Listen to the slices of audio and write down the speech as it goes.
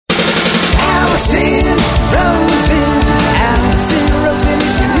Allison Rosen. Allison Rosen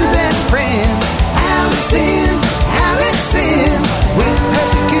is your new best friend. Allison, with her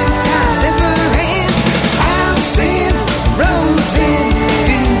good times never end. Allison Rosen,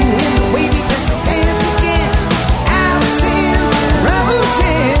 doing the wavy pencil dance again. Allison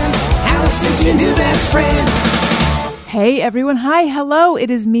Rosen. Allison's your new best friend. Hey everyone, hi, hello,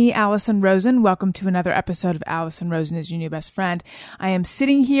 it is me, Allison Rosen. Welcome to another episode of Allison Rosen is Your New Best Friend. I am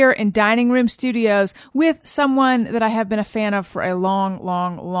sitting here in Dining Room Studios with someone that I have been a fan of for a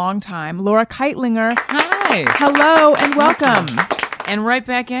long time, Laura Kightlinger. Hi. Hello and welcome. And right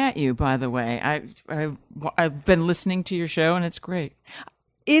back at you, by the way. I've been listening to your show and it's great.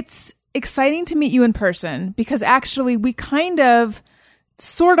 It's exciting to meet you in person because actually we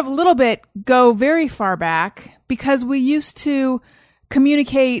sort of a little bit go very far back because we used to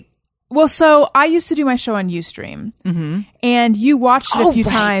communicate. Well, so I used to do my show on Ustream, and you watched it a few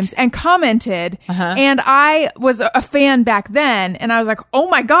times and commented, and I was a fan back then, and I was like, oh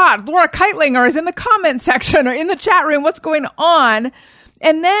my God, Laura Kightlinger is in the comment section or in the chat room. What's going on?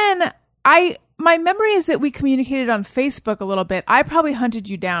 And then my memory is that we communicated on Facebook a little bit. I probably hunted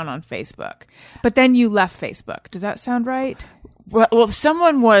you down on Facebook, but then you left Facebook. Does that sound right? Well,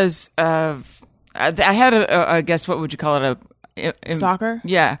 someone was, I had I guess, what would you call it? Stalker?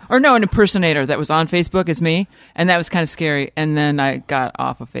 Yeah. Or no, an impersonator that was on Facebook as me. And that was kind of scary. And then I got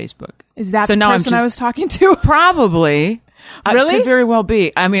off of Facebook. Is that the person I was talking to? Probably. Really? It could very well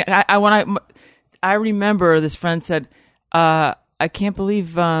be. I mean, I remember this friend said, I can't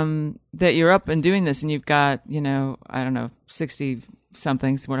believe that you're up and doing this and you've got, I don't know, 60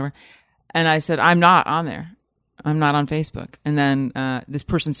 somethings, whatever. And I said, I'm not on there. I'm not on Facebook. And then this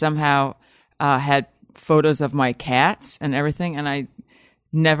person somehow had photos of my cats and everything, and I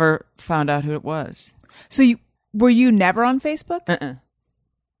never found out who it was. So were you never on Facebook?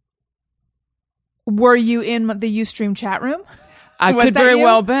 Were you in the Ustream chat room? I could very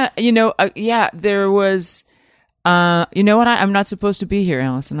well be. Yeah, there was... you know what? I'm not supposed to be here,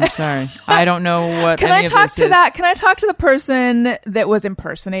 Allison. I'm sorry. I don't know what Can I talk to the person that was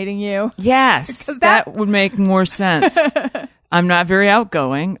impersonating you? Yes, that would make more sense. I'm not very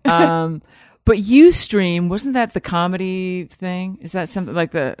outgoing. But Ustream, wasn't that the comedy thing? Is that something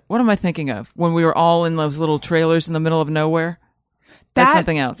like what am I thinking of? When we were all in those little trailers in the middle of nowhere? That's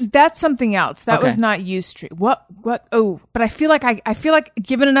something else. That's something else. That was not Ustream. What? Oh, but I feel like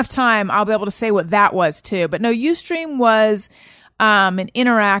given enough time, I'll be able to say what that was too. But no, Ustream was an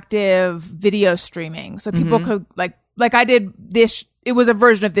interactive video streaming, so people could like I did this. It was a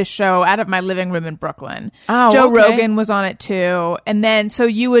version of this show out of my living room in Brooklyn. Oh, Joe Rogan was on it too, and then so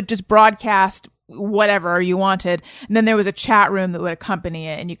you would just broadcast whatever you wanted, and then there was a chat room that would accompany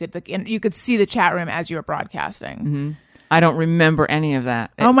it, and you could see the chat room as you were broadcasting. Mm-hmm. I don't remember any of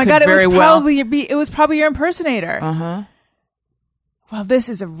that. Oh my God! It was probably your impersonator. Well, this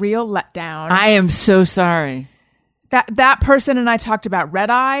is a real letdown. I am so sorry. That person and I talked about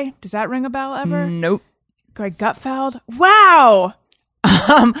Red Eye. Does that ring a bell ever? Nope. Greg Gutfeld. Wow.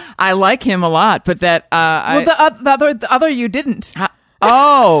 I like him a lot, but that the other you didn't.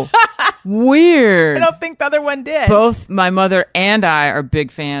 Oh, weird. I don't think the other one did. Both my mother and I are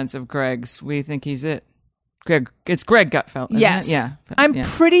big fans of Greg's. We think he's it. It's Greg Gutfeld, isn't yes. it? Yeah. I'm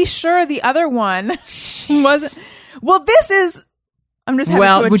pretty sure the other one wasn't. Well, this is... I'm just having to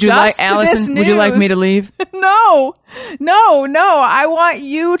adjust would you like, to Allison, this news. Would you like me to leave? No. I want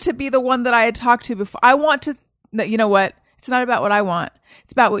you to be the one that I had talked to before. I want to... You know what? It's not about what I want.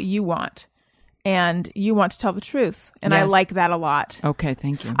 It's about what you want. And you want to tell the truth. And yes. I like that a lot. Okay,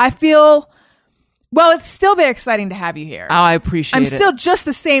 thank you. I feel... Well, it's still very exciting to have you here. Oh, I appreciate it. I'm still just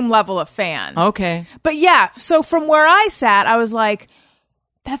the same level of fan. Okay. But yeah, so from where I sat, I was like,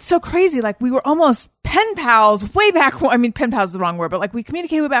 that's so crazy. Like, we were almost pen pals way back when. I mean, pen pals is the wrong word, but like we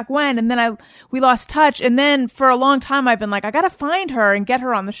communicated way back when, and then we lost touch. And then for a long time, I've been like, I got to find her and get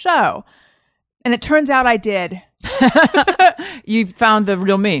her on the show. And it turns out I did. You found the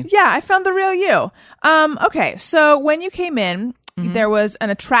real me. Yeah, I found the real you. Okay, so when you came in, there was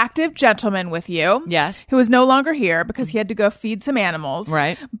an attractive gentleman with you. Yes. Who was no longer here because he had to go feed some animals.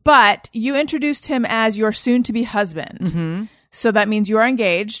 Right. But you introduced him as your soon-to-be husband. Mm-hmm. So that means you are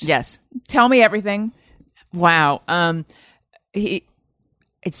engaged. Yes. Tell me everything. Wow. It's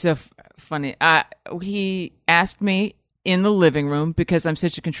so funny. He asked me in the living room because I'm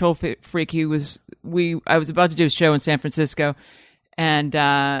such a control freak. I was about to do a show in San Francisco,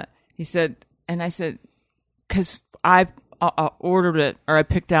 and he said, and I said, because I ordered it, or I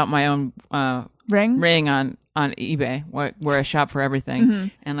picked out my own ring on eBay where I shop for everything. Mm-hmm.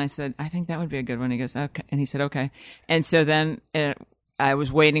 And I said, I think that would be a good one. He goes, okay. And he said, okay. And so then I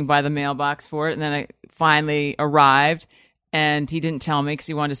was waiting by the mailbox for it, and then I finally arrived, and he didn't tell me because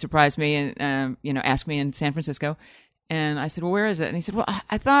he wanted to surprise me and ask me in San Francisco. And I said, well, where is it? And he said, well,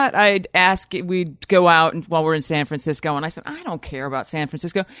 I thought I'd ask we'd go out while we're in San Francisco. And I said, I don't care about San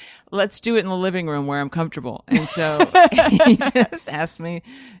Francisco. Let's do it in the living room where I'm comfortable. And so he just asked me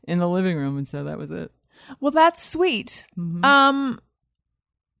in the living room, and so that was it. Well, that's sweet. Mm-hmm.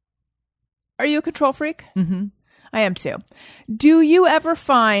 Are you a control freak? Mm-hmm. I am too. Do you ever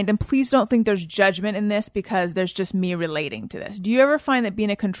find, and please don't think there's judgment in this because there's just me relating to this. Do you ever find that being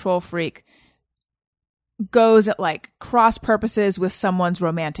a control freak goes at like cross purposes with someone's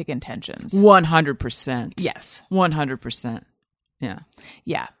romantic intentions? 100%. Yes. 100%. Yeah.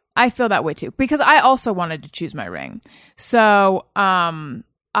 Yeah. I feel that way too because I also wanted to choose my ring. So,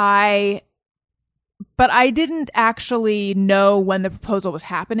 but I didn't actually know when the proposal was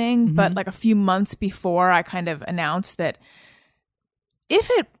happening, Mm-hmm. but like a few months before I kind of announced that if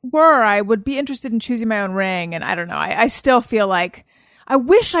it were, I would be interested in choosing my own ring. And I don't know. I still feel like I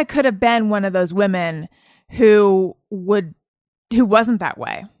wish I could have been one of those women who wasn't that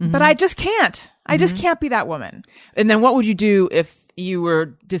way, Mm-hmm. but I just can't. I just can't be that woman. And then what would you do if you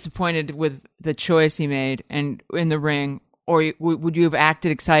were disappointed with the choice he made and in the ring? Or would you have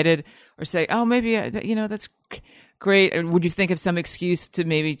acted excited or say, oh, maybe, that's great? Or would you think of some excuse to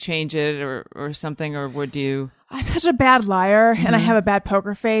maybe change it or something? Or would you? I'm such a bad liar and I have a bad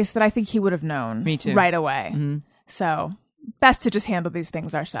poker face that I think he would have known Me too. right away. Mm-hmm. So best to just handle these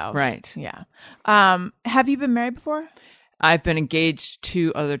things ourselves. Right. Yeah. Have you been married before? I've been engaged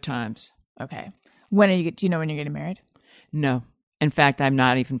 2 other times. Okay. Do you know when you're getting married? No. In fact, I'm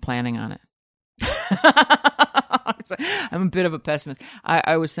not even planning on it. I'm a bit of a pessimist.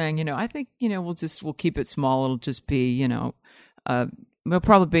 I was saying, I think, we'll keep it small. It'll just be, it'll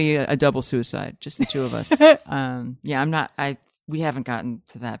probably be a double suicide, just the 2 of us. We haven't gotten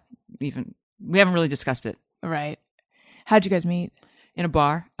to that even. We haven't really discussed it. Right. How'd you guys meet? In a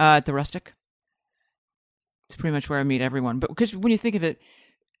bar at the Rustic. It's pretty much where I meet everyone. But because when you think of it,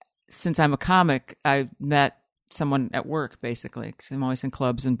 since I'm a comic, I met someone at work, basically, because I'm always in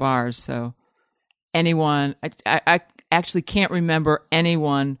clubs and bars. So anyone, I actually can't remember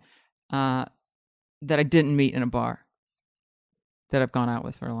anyone that I didn't meet in a bar that I've gone out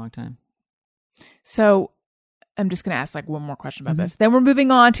with for a long time. So I'm just going to ask like one more question about this. Then we're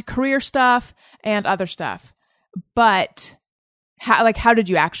moving on to career stuff and other stuff. But how did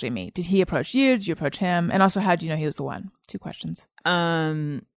you actually meet? Did he approach you? Did you approach him? And also, how did you know he was the one? 2 questions.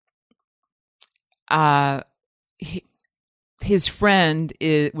 His friend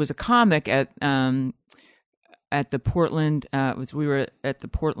was a comic at the Portland. We were at the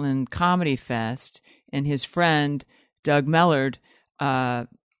Portland Comedy Fest, and his friend Doug Mellard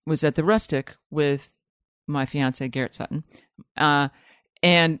was at the Rustic with my fiance Garrett Sutton,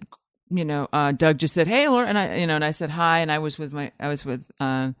 and Doug just said, "Hey, Laura," and I said hi, and I was with my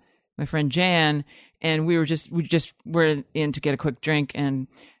friend Jan, and we were in to get a quick drink, and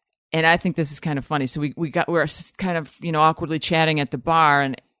I think this is kind of funny. So we were kind of awkwardly chatting at the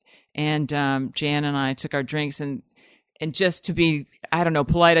bar, and Jan and I took our drinks, and just to be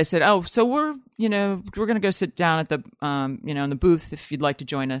polite, I said, "Oh, so we're going to go sit down at the in the booth if you'd like to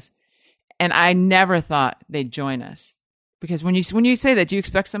join us." And I never thought they'd join us. Because when you say that, do you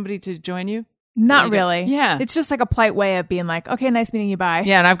expect somebody to join you? Not really. Yeah. It's just like a polite way of being like, okay, nice meeting you, bye.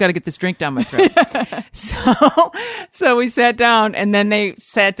 Yeah, and I've got to get this drink down my throat. So we sat down, and then they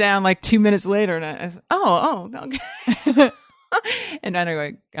sat down like 2 minutes later, and I said, okay. And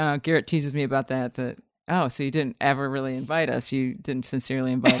anyway, Garrett teases me about that, so you didn't ever really invite us. You didn't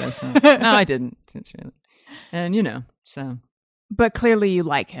sincerely invite us. No, I didn't sincerely. And, so... But clearly you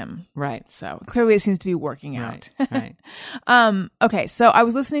like him. Right. So clearly it seems to be working out. Right. Okay. So I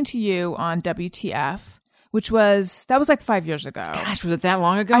was listening to you on WTF, that was like 5 years ago. Gosh, was it that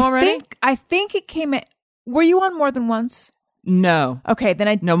long ago already? I think it came in. Were you on more than once? No. Okay.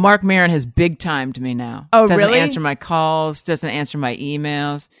 Then No, Mark Maron has big timed me now. Oh, doesn't really? Answer my calls, doesn't answer my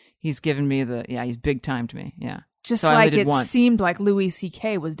emails. He's given me he's big timed me. Yeah. Just so like it seemed like Louis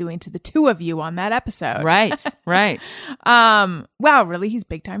C.K. was doing to the 2 of you on that episode. Right. Wow, really? He's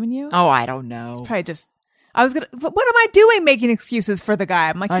big timing you? Oh, I don't know. It's probably just, what am I doing making excuses for the guy?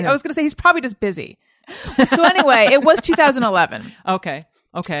 I'm like, I was going to say he's probably just busy. So anyway, it was 2011. Okay.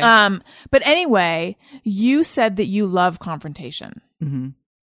 But anyway, you said that you love confrontation. Mm-hmm.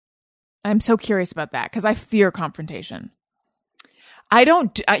 I'm so curious about that because I fear confrontation. I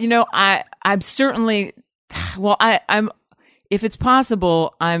don't, I'm certainly... Well, I'm. If it's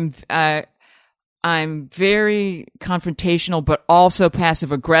possible, I'm very confrontational, but also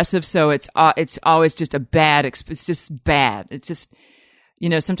passive aggressive. So it's always just a bad. It's just bad. It's just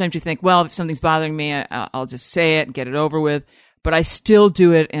sometimes you think, well, if something's bothering me, I'll just say it and get it over with. But I still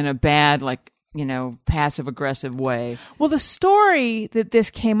do it in a bad, passive aggressive way. Well, the story that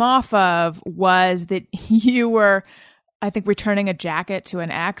this came off of was that you were, I think, returning a jacket to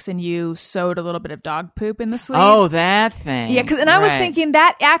an ex, and you sewed a little bit of dog poop in the sleeve. Oh, that thing. Yeah, I was thinking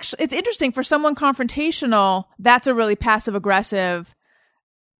that actually, it's interesting for someone confrontational. That's a really passive aggressive,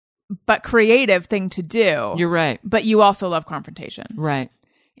 but creative thing to do. You're right. But you also love confrontation, right?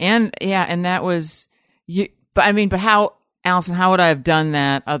 And that was you. But how, Allison? How would I have done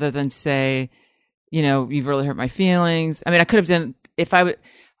that other than say, you've really hurt my feelings? I could have done if I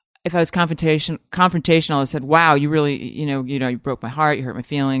was confrontational, I said, wow, you really, you broke my heart, you hurt my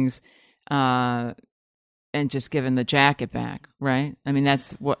feelings, and just given the jacket back, right?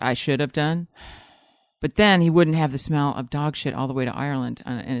 That's what I should have done. But then he wouldn't have the smell of dog shit all the way to Ireland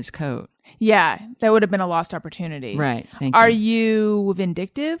in his coat. Yeah, that would have been a lost opportunity. Right, thank you. Are you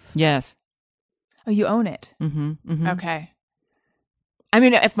vindictive? Yes. Oh, you own it? Mm-hmm, mm-hmm. Okay.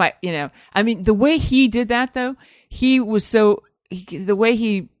 The way he did that, though, the way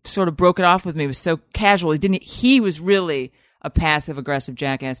he sort of broke it off with me was so casual. He was really a passive aggressive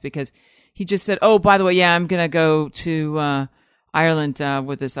jackass because he just said, "Oh, by the way, yeah, I'm gonna go to Ireland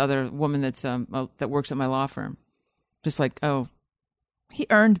with this other woman that works at my law firm." Just like, oh, he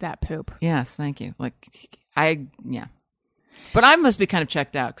earned that poop. Yes, thank you. But I must be kind of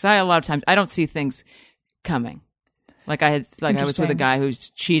checked out because a lot of times I don't see things coming. I was with a guy who's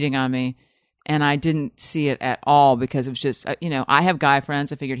cheating on me. And I didn't see it at all because it was just, I have guy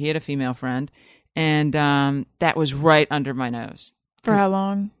friends. I figured he had a female friend. And that was right under my nose. For how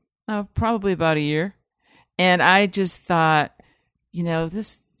long? Probably about a year. And I just thought,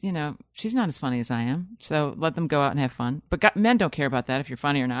 she's not as funny as I am. So let them go out and have fun. But men don't care about that if you're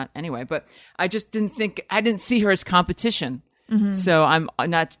funny or not. Anyway, but I just I didn't see her as competition. Mm-hmm. So I'm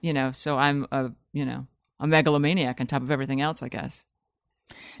not, so I'm a megalomaniac on top of everything else, I guess.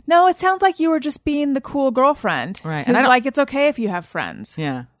 No, it sounds like you were just being the cool girlfriend. Right. And it's okay if you have friends.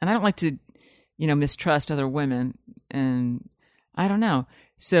 Yeah. And I don't like to, mistrust other women. And I don't know.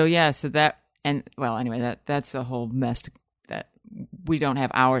 So, yeah. So anyway, that's a whole mess that we don't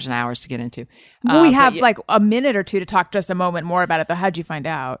have hours and hours to get into. We have a minute or two to talk just a moment more about it, though. How'd you find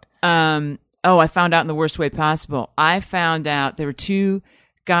out? I found out in the worst way possible. I found out there were two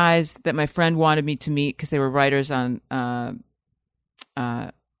guys that my friend wanted me to meet because they were writers on Letterman.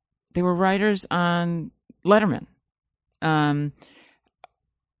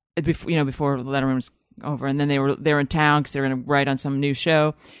 Before Letterman was over, and then they were in town because they were going to write on some new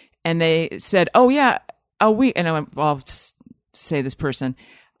show, and they said, "Oh yeah, I'll say this person.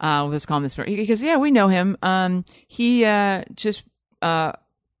 Let's call him this person." He goes, "Yeah, we know him.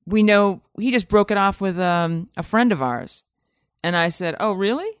 We know he just broke it off with a friend of ours." And I said, "Oh,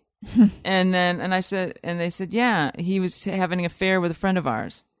 really?" and they said, "Yeah, he was having an affair with a friend of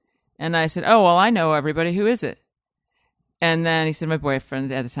ours." And I said, "Oh, well, I know everybody. Who is it?" And then he said, "My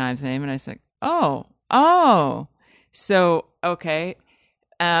boyfriend at the time's name." And I said, "Oh, so okay."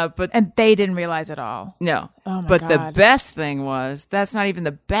 And they didn't realize it all. No. Oh my God. God. The best thing was that's not even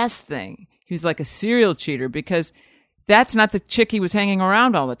the best thing. He was like a serial cheater because that's not the chick he was hanging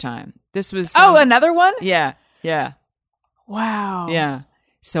around all the time. This was another one? Yeah. Wow. Yeah.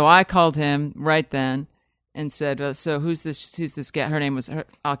 So I called him right then and said, "So who's this gal?" Her name was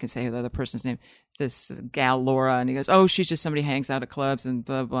I can say the other person's name. This gal Laura, and he goes, "Oh, she's just somebody who hangs out at clubs and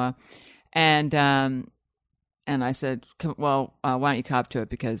blah blah." And I said, "Well, why don't you cop to it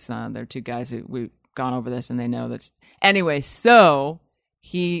because there are two guys who we've gone over this and they know that." Anyway, so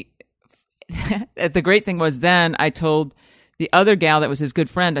he. The great thing was then I told the other gal that was his good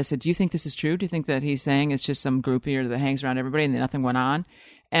friend, I said, "Do you think this is true? Do you think that he's saying it's just some groupie that hangs around everybody and nothing went on?"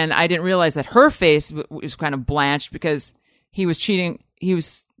 And I didn't realize that her face was kind of blanched because he was cheating.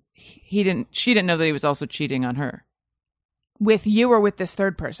 She didn't know that he was also cheating on her. With you or with this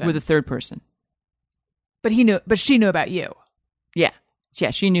third person? With a third person. But she knew about you. Yeah.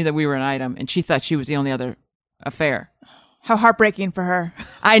 Yeah. She knew that we were an item and she thought she was the only other affair. How heartbreaking for her.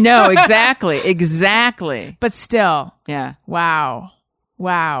 I know. Exactly. But still. Yeah. Wow.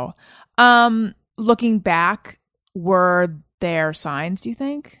 Looking back, were there signs, do you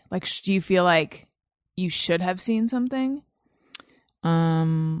think? Do you feel like you should have seen something?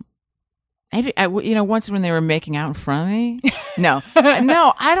 Once when they were making out in front of me. No,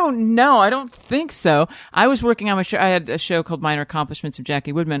 I don't know. I don't think so. I was working on my show. I had a show called Minor Accomplishments of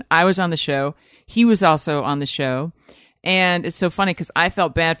Jackie Woodman. I was on the show. He was also on the show. And it's so funny because I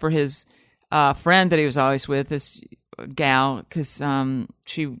felt bad for his friend that he was always with, this gal, because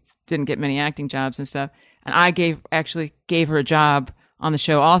she didn't get many acting jobs and stuff. And I actually gave her a job on the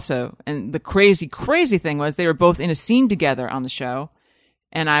show also. And the crazy thing was they were both in a scene together on the show.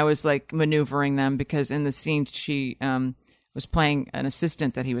 And I was like maneuvering them because in the scene she was playing an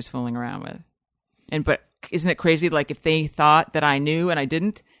assistant that he was fooling around with. But isn't it crazy? Like if they thought that I knew and I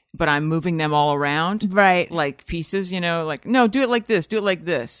didn't, but I'm moving them all around, right? Like pieces, like no, do it like this, do it like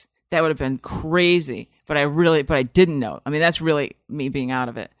this. That would have been crazy. But I didn't know. I mean, that's really me being out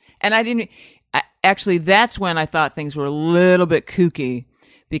of it. And actually, that's when I thought things were a little bit kooky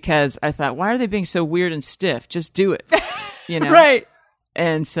because I thought, why are they being so weird and stiff? Just do it, Right.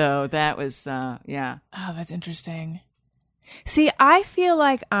 And so that was, yeah. Oh, that's interesting. See, I feel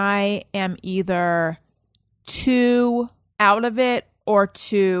like I am either too out of it or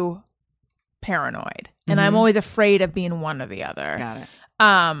too paranoid. And I'm always afraid of being one or the other. Got it.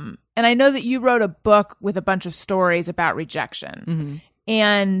 And I know that you wrote a book with a bunch of stories about rejection. Mm-hmm.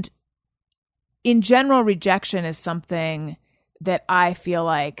 And in general, rejection is something that I feel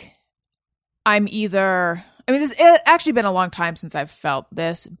like I'm either... I mean, it's actually been a long time since I've felt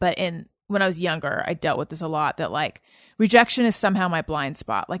this, but when I was younger, I dealt with this a lot, that like rejection is somehow my blind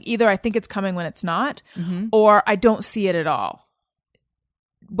spot. Like either I think it's coming when it's not, or I don't see it at all.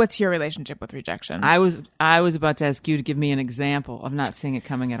 What's your relationship with rejection? I was about to ask you to give me an example of not seeing it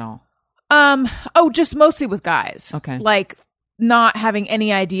coming at all. Just mostly with guys. Okay. Like not having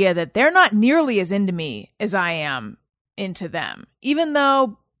any idea that they're not nearly as into me as I am into them, even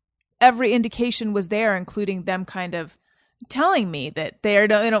though every indication was there, including them kind of telling me that they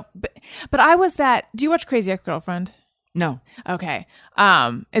don't. But I was that. Do you watch Crazy Ex-Girlfriend? No. Okay.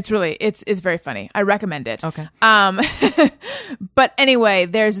 It's very funny. I recommend it. Okay. But anyway,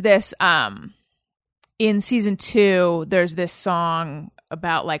 there's this, in season 2, there's this song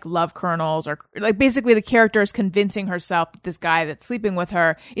about like love kernels, or like basically the character is convincing herself that this guy that's sleeping with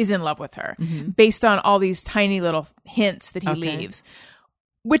her is in love with her based on all these tiny little hints that he leaves.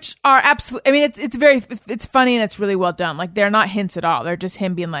 Which are absolutely, I mean, it's funny and it's really well done. Like they're not hints at all. They're just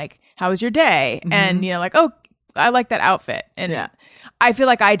him being like, how was your day? And, like, oh, I like that outfit. And I feel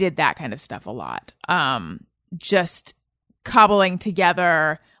like I did that kind of stuff a lot. Just cobbling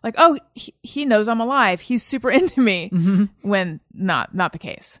together like, oh, he knows I'm alive. He's super into me when not the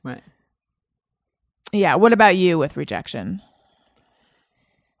case. Right. Yeah. What about you with rejection?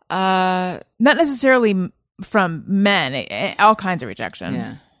 Not necessarily from men, all kinds of rejection.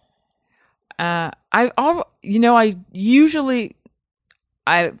 Yeah.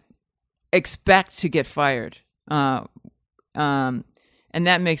 I expect to get fired. And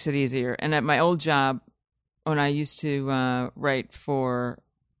that makes it easier. And at my old job, when I used to write for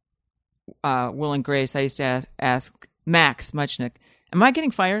Will and Grace, I used to ask Max Muchnick, am I getting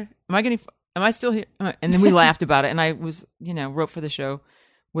fired? Am I still here? And then we laughed about it. And I was, wrote for the show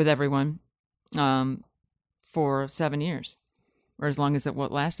with everyone for 7 years, or as long as it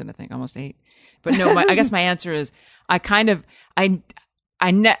lasted, I think, almost 8. But no, I guess my answer is I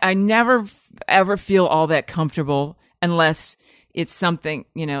never ever feel all that comfortable unless it's something,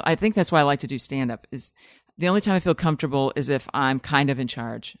 I think that's why I like to do stand-up. Is the only time I feel comfortable is if I'm kind of in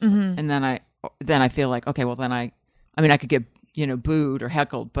charge. And then I feel like, okay, well then I could get, booed or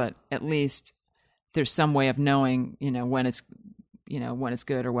heckled, but at least there's some way of knowing, when it's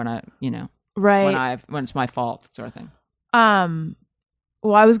good or when right. When it's my fault, sort of thing.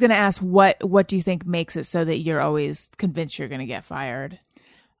 Well, I was going to ask, what do you think makes it so that you're always convinced you're going to get fired?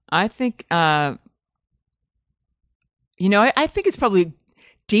 I think, I think it's probably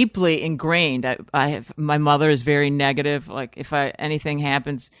deeply ingrained. My mother is very negative. Like if anything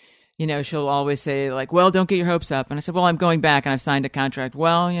happens, she'll always say like, well, don't get your hopes up. And I said, well, I'm going back and I've signed a contract.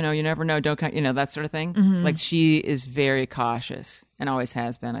 Well, you never know. Don't, that sort of thing. Like she is very cautious and always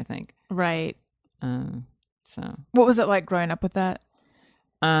has been, I think. Right. So what was it like growing up with that?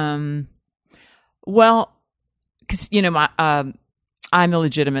 Well, cause I'm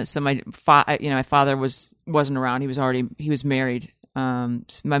illegitimate. So my father wasn't around. He was married. My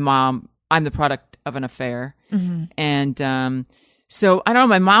mom, I'm the product of an affair. And, so I don't know,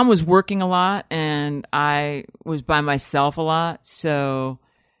 my mom was working a lot and I was by myself a lot. So,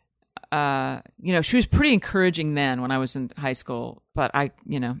 she was pretty encouraging then when I was in high school, but I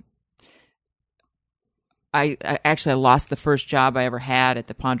actually lost the first job I ever had at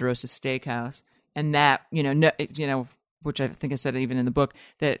the Ponderosa Steakhouse. And that, which I think I said even in the book,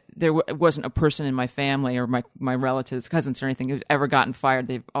 that there wasn't a person in my family or my relatives, cousins or anything who's ever gotten fired.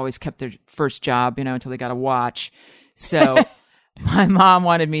 They've always kept their first job, until they got a watch. So my mom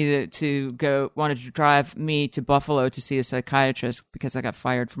wanted me wanted to drive me to Buffalo to see a psychiatrist because I got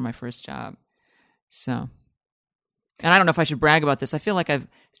fired from my first job. So, and I don't know if I should brag about this. I feel like I've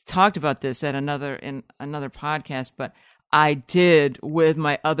talked about this in another podcast, but I did with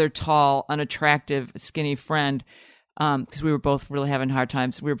my other tall, unattractive, skinny friend, because we were both really having hard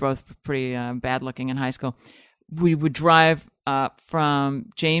times. We were both pretty bad looking in high school. We would drive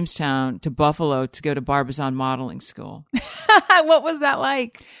from Jamestown to Buffalo to go to Barbizon Modeling School. What was that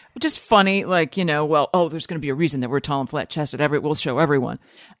like? Just funny, like, there's going to be a reason that we're tall and flat chested. We'll show everyone.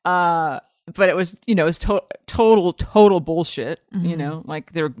 But it was, it was total bullshit.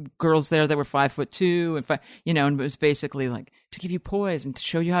 Like there were girls there that were 5'2" and it was basically like to give you poise and to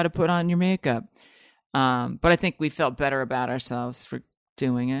show you how to put on your makeup. But I think we felt better about ourselves for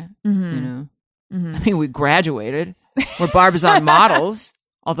doing it. I mean, we graduated. We're Barbizon models,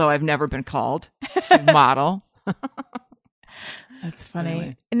 although I've never been called to model. That's funny.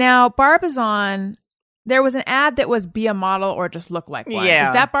 Anyway. Now, Barbizon, there was an ad that was be a model or just look like one. Yeah.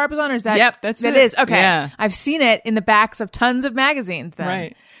 Is that Barbizon or is that? Yep, that's that it. is. Okay. Yeah. I've seen it in the backs of tons of magazines then.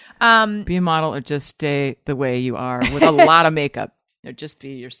 Right. Be a model or just stay the way you are with a lot of makeup. Or just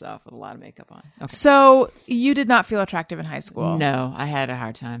be yourself with a lot of makeup on. Okay. So you did not feel attractive in high school? No, I had a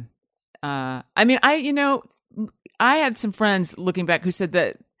hard time. I mean, I had some friends looking back who said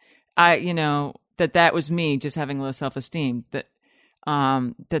that that was me just having low self-esteem, that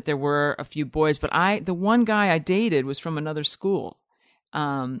there were a few boys, but the one guy I dated was from another school,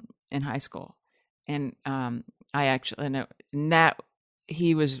 in high school. And, I actually know that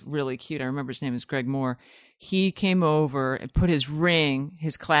he was really cute. I remember his name was Greg Moore. He came over and put his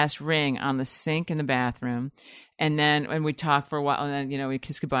class ring on the sink in the bathroom. And then when we talked for a while, and then, we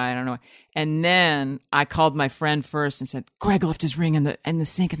kissed goodbye. I don't know. And then I called my friend first and said, Greg left his ring in the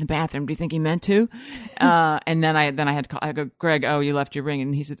sink in the bathroom. Do you think he meant to? And then I had to call, I go, Greg, oh, you left your ring.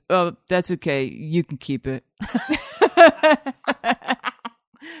 And he said, oh, that's okay. You can keep it.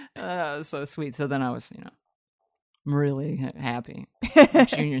 That was so sweet. So then I was, really happy.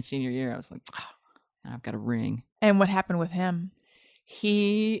 Junior and senior year, I was like, oh, I've got a ring. And what happened with him?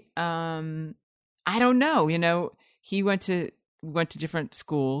 He, I don't know. He went to different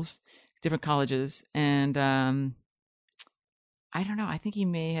schools, different colleges, and I don't know. I think he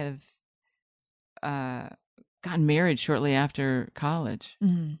may have gotten married shortly after college.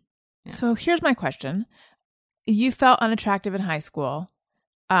 Mm-hmm. Yeah. So here's my question: you felt unattractive in high school.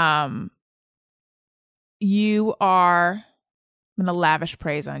 You are. I'm going to lavish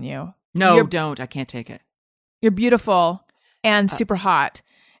praise on you. No, don't. I can't take it. You're beautiful and super hot,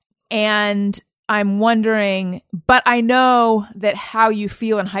 and I'm wondering, but I know that how you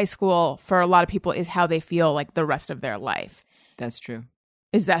feel in high school for a lot of people is how they feel like the rest of their life. That's true.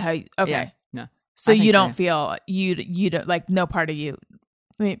 Is that how you, okay. Yeah, no. So you don't feel, you don't, like no part of you.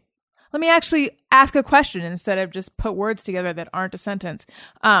 I mean, let me actually ask a question instead of just put words together that aren't a sentence.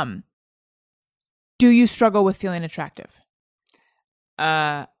 Do you struggle with feeling attractive?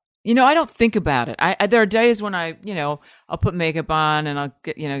 I don't think about it. There are days when I'll put makeup on and I'll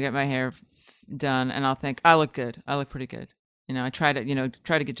get my hair done and I'll think I look good. I look pretty good. I try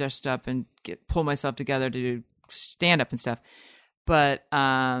to get dressed up and pull myself together to do stand up and stuff. But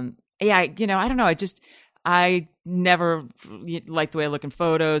I don't know. I never like the way I look in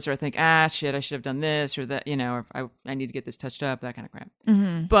photos, or I think, shit, I should have done this or that, or I need to get this touched up, that kind of crap.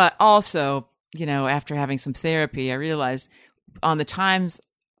 Mm-hmm. But also, after having some therapy, I realized on the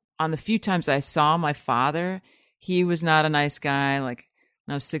few times I saw my father, he was not a nice guy. Like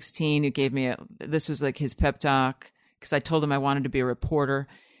when I was 16, he gave me this was like his pep talk, because I told him I wanted to be a reporter.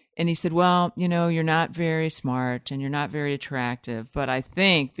 And he said, well, you're not very smart and you're not very attractive, but I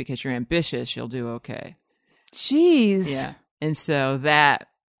think because you're ambitious, you'll do okay. Jeez. Yeah. And so that,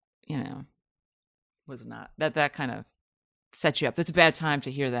 was not, that kind of sets you up. That's a bad time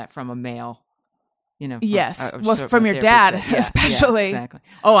to hear that from a male. Yes. From your dad, especially. Yeah, exactly.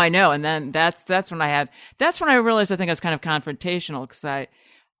 Oh, I know. And then that's when I realized I think I was kind of confrontational,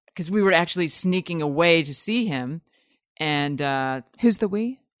 because we were actually sneaking away to see him. And who's the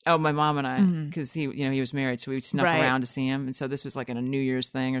we? Oh, my mom and I, because he was married, so we snuck around to see him. And so this was like in a New Year's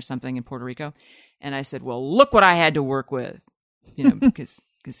thing or something in Puerto Rico. And I said, well, look what I had to work with, because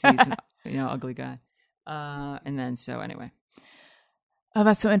he's an ugly guy. And then so anyway. Oh,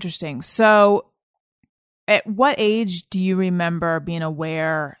 that's so interesting. So at what age do you remember being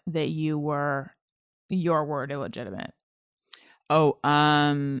aware that your word illegitimate? Oh,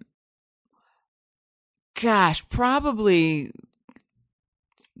 gosh, probably,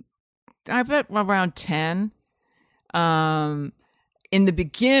 I bet around 10. In the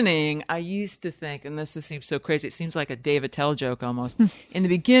beginning, I used to think, and this seems so crazy, it seems like a Dave Attell joke almost. In the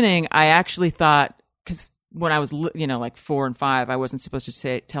beginning, I actually thought, because when I was, like 4 and 5, I wasn't supposed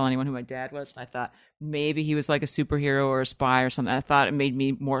to tell anyone who my dad was. I thought maybe he was like a superhero or a spy or something. I thought it made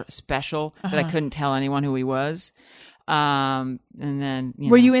me more special that I couldn't tell anyone who he was. And then,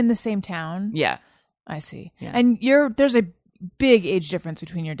 Were you in the same town? Yeah. I see. Yeah. And there's a big age difference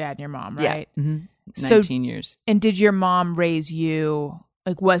between your dad and your mom, right? Yeah. Mm-hmm. So- 19 years. And did your mom raise you?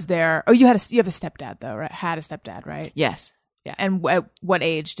 Like, was there? Oh, you have a stepdad though, right? Had a stepdad, right? Yes. Yeah. And at what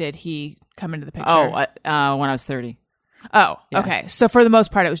age did he come into the picture? Oh, when I was 30. Oh, Yeah. okay. So for the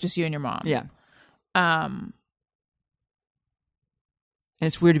most part, it was just you and your mom. Yeah. Um. And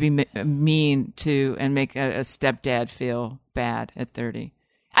it's weird to be mean to and make a stepdad feel bad at 30.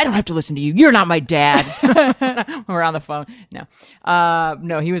 I don't have to listen to you. You're not my dad. We're on the phone. No.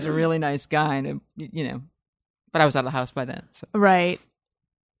 No, he was a really nice guy. And, but I was out of the house by then. So. Right.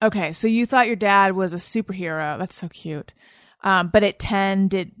 Okay. So you thought your dad was a superhero. That's so cute. But at 10,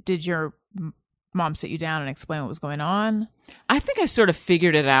 did your mom sit you down and explain what was going on? I think I sort of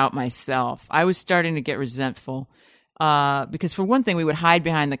figured it out myself. I was starting to get resentful. Because for one thing, we would hide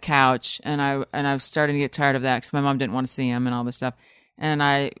behind the couch, and I was starting to get tired of that because my mom didn't want to see him and all this stuff. And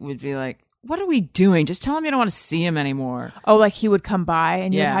I would be like, "What are we doing? Just tell him you don't want to see him anymore." Oh, like he would come by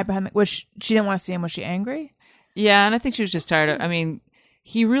and you would Yeah. hide behind. She didn't want to see him. Was she angry? Yeah, and I think she was just tired of. I mean,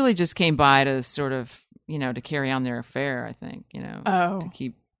 he really just came by to sort of, to carry on their affair. I think, Oh. to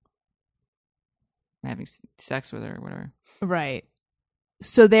keep having sex with her or whatever. Right.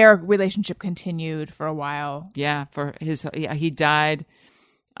 So their relationship continued for a while. Yeah, he died.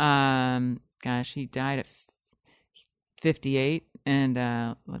 He died at 58,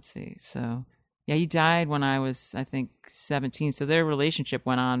 and let's see. So, yeah, he died when I was, I think, 17. So their relationship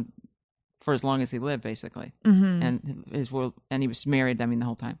went on for as long as he lived, basically. Mm-hmm. And he was married. I mean, the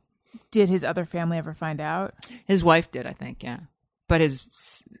whole time. Did his other family ever find out? His wife did, I think. Yeah, but his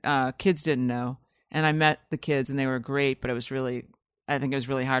kids didn't know. And I met the kids, and they were great. But I think it was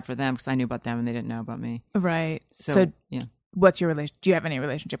really hard for them because I knew about them and they didn't know about me. Right. So yeah. What's your relation? Do you have any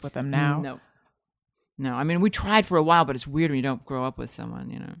relationship with them now? No. I mean, we tried for a while, but it's weird when you don't grow up with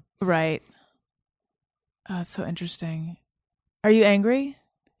someone, Right. Oh, that's so interesting. Are you angry?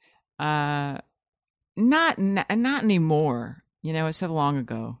 Not anymore. I said long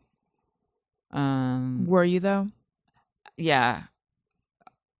ago. Were you though? Yeah.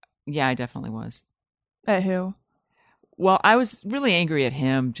 Yeah, I definitely was. At who? Well, I was really angry at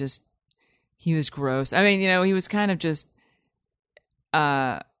him. Just, he was gross. I mean, he was kind of just,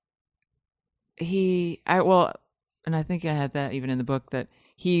 and I think I had that even in the book, that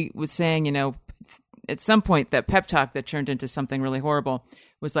he was saying, at some point that pep talk that turned into something really horrible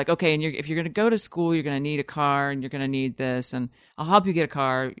was like, okay, and if you're going to go to school, you're going to need a car and you're going to need this, and I'll help you get a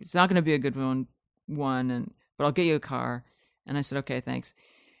car. It's not going to be a good one, but I'll get you a car. And I said, okay, thanks.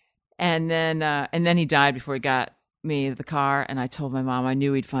 And then he died before he got me the car, and I told my mom I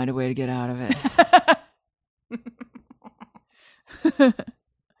knew he'd find a way to get out of it.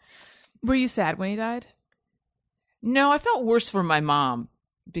 Were you sad when he died? No, I felt worse for my mom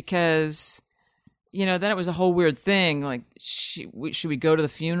because, then it was a whole weird thing. Like, should we go to the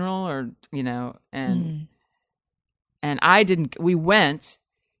funeral or, and I didn't. We went,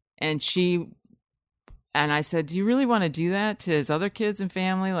 and I said, "Do you really want to do that to his other kids and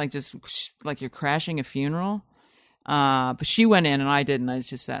family? Like, just like you're crashing a funeral?" But she went in and I didn't. I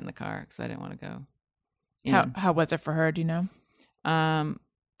just sat in the car because I didn't want to go. How was it for her? Do you know?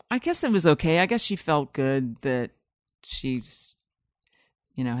 I guess it was okay. I guess she felt good that she,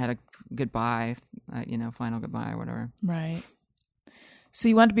 had a goodbye, final goodbye or whatever. Right. So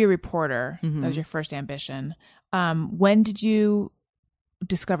you wanted to be a reporter. Mm-hmm. That was your first ambition. When did you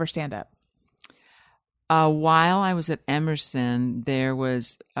discover stand-up? While I was at Emerson, there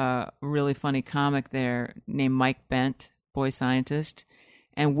was a really funny comic there named Mike Bent, boy scientist,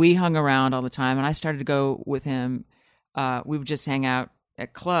 and we hung around all the time. And I started to go with him. We would just hang out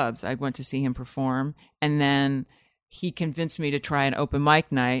at clubs. I went to see him perform, and then he convinced me to try an open mic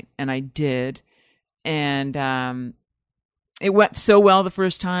night, and I did. And it went so well the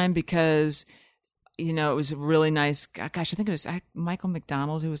first time because, it was a really nice. Gosh, I think it was Michael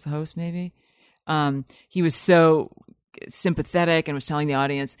McDonald who was the host, maybe. He was so sympathetic and was telling the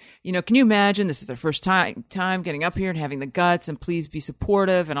audience, can you imagine this is their first time getting up here and having the guts, and please be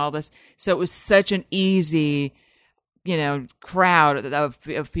supportive and all this. So it was such an easy, crowd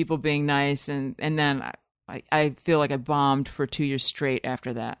of people being nice. And then I feel like I bombed for 2 years straight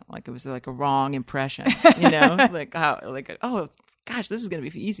after that. Like it was like a wrong impression, oh gosh, this is going to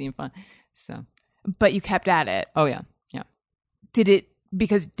be easy and fun. So, but you kept at it. Oh yeah. Yeah. Did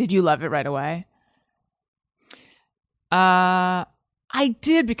you love it right away? I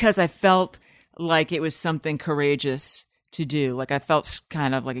did because I felt like it was something courageous to do. Like I felt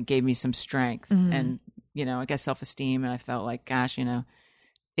kind of like it gave me some strength and, I guess self-esteem. And I felt like, gosh,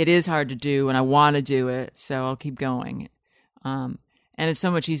 it is hard to do, and I want to do it, so I'll keep going. And it's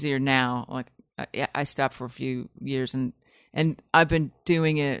so much easier now. Like I stopped for a few years, and I've been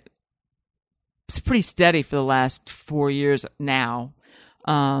doing it. It's pretty steady for the last 4 years now.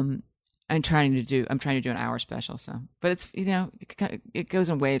 I'm trying to do an hour special. So, but it's, it goes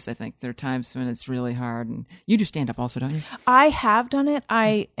in waves. I think there are times when it's really hard, and you do stand up also, don't you? I have done it.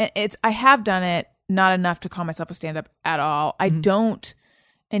 I have done it, not enough to call myself a stand up at all. I don't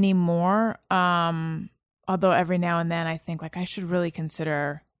anymore. Although every now and then I think like I should really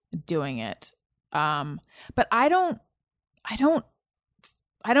consider doing it. But I don't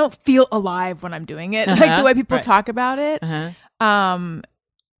feel alive when I'm doing it. Like the way people talk about it.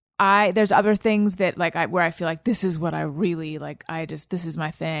 There's other things that where I feel like this is what I really like. This is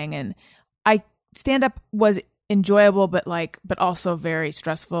my thing. And stand up was enjoyable, but also very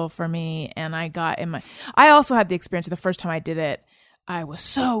stressful for me. And I also had the experience of the first time I did it. I was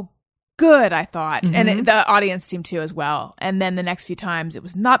so good, I thought. And the audience seemed to as well. And then the next few times it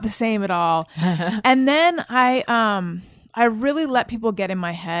was not the same at all. And then I really let people get in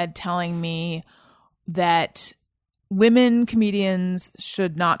my head telling me that women comedians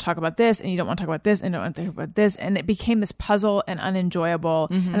should not talk about this, and you don't want to talk about this, and you don't want to talk about this. And it became this puzzle and unenjoyable.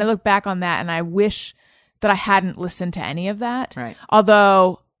 And I look back on that and I wish that I hadn't listened to any of that. Right.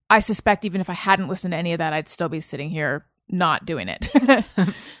 Although I suspect even if I hadn't listened to any of that, I'd still be sitting here not doing it.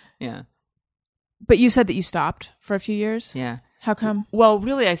 Yeah. But you said that you stopped for a few years? Yeah. How come? Well,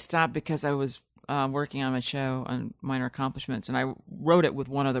 really I stopped because I was working on my show on Minor Accomplishments, and I wrote it with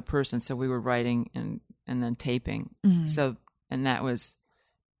one other person. So we were writing and then taping. So, and that was,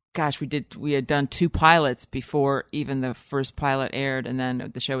 gosh, we had done 2 pilots before even the first pilot aired, and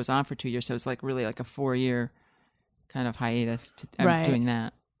then the show was on for 2 years. So it's really like a 4-year kind of hiatus to doing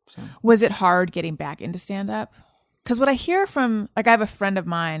that. So. Was it hard getting back into stand up? Because what I hear from, I have a friend of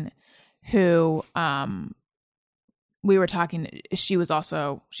mine who, we were talking, she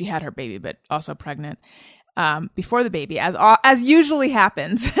had her baby, but also pregnant, before the baby, as usually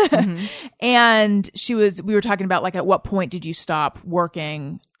happens. And we were talking about at what point did you stop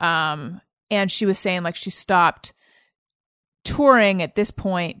working? And she was saying she stopped touring at this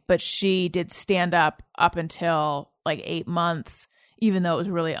point, but she did stand up until 8 months, even though it was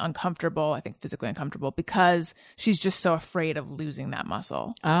really uncomfortable, I think physically uncomfortable, because she's just so afraid of losing that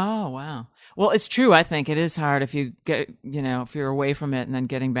muscle. Oh, wow. Well, it's true. I think it is hard if you if you're away from it and then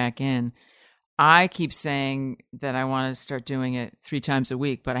getting back in. I keep saying that I want to start doing it 3 times a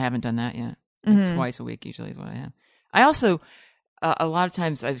week, but I haven't done that yet. Twice a week usually is what I have. I also, a lot of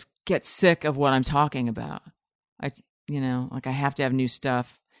times I get sick of what I'm talking about. I have to have new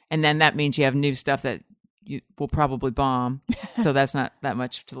stuff. And then that means you have new stuff that you will probably bomb. So that's not that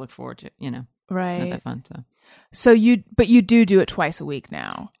much to look forward to, Right. Not that fun. So but you do it twice a week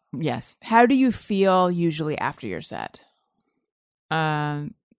now. Yes. How do you feel usually after your set? I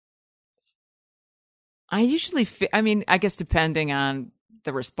usually feel, I guess depending on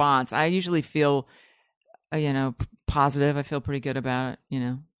the response, I usually feel, positive. I feel pretty good about it,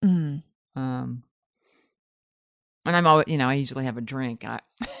 and I'm always, I usually have a drink.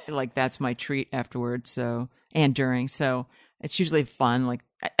 That's my treat afterwards. So, and during, so it's usually fun.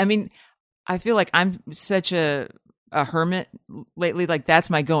 I feel like I'm such a hermit lately. That's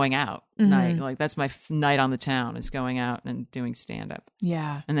my going out night. That's my night on the town, is going out and doing stand up.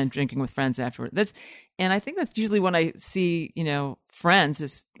 Yeah. And then drinking with friends afterward. And I think that's usually when I see, friends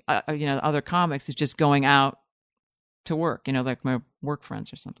is, other comics, is just going out to work, like my work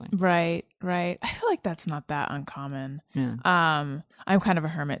friends or something. Right. I feel like that's not that uncommon. Yeah. I'm kind of a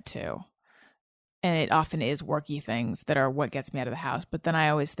hermit too. And it often is worky things that are what gets me out of the house. But then I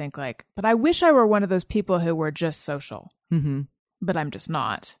always think but I wish I were one of those people who were just social. But I'm just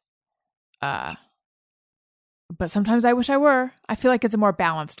not. But sometimes I wish I were. I feel like it's a more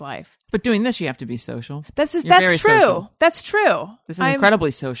balanced life. But doing this, you have to be social. That's true. Social. That's true. This is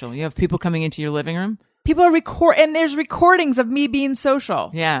incredibly social. You have people coming into your living room. People are and there's recordings of me being social.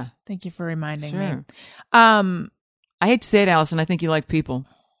 Yeah. Thank you for reminding me. I hate to say it, Allison. I think you like people.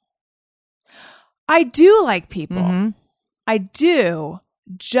 I do like people. I do,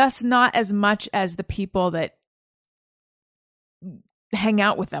 just not as much as the people that hang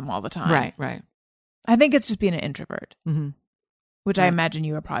out with them all the time. Right. I think it's just being an introvert, which I imagine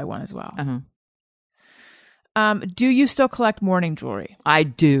you are probably one as well. Do you still collect morning jewelry? I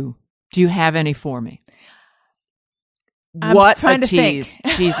do. Do you have any for me? I'm what a to tease.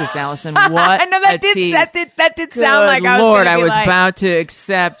 Think. Jesus, Allison, what I know that a tease. That did sound like I was Lord, I be was about to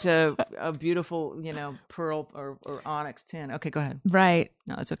accept a beautiful, pearl or onyx pin. Okay, go ahead. Right.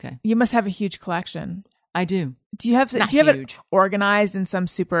 No, it's okay. You must have a huge collection. I do. Do you have it huge. organized in some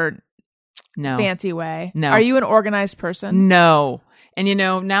super No. fancy way? No. Are you an organized person? No. And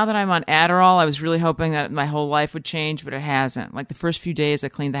now that I'm on Adderall, I was really hoping that my whole life would change, but it hasn't. Like the first few days I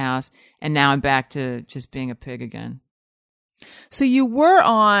cleaned the house, and now I'm back to just being a pig again. So you were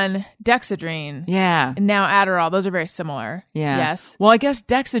on Dexedrine. Yeah. And now Adderall. Those are very similar. Yeah. Yes. Well, I guess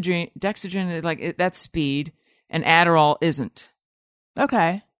Dexedrine, that's speed, and Adderall isn't.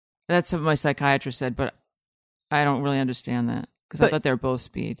 Okay. That's what my psychiatrist said, but I don't really understand that because I thought they were both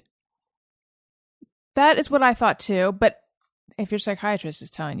speed. That is what I thought too, but if your psychiatrist is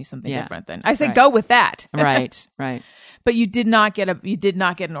telling you something different, then I say Right. go with that. Right. But you did not get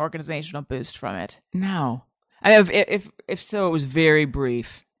an organizational boost from it. No. If so, it was very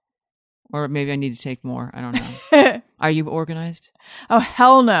brief. Or maybe I need to take more. I don't know. Are you organized? Oh,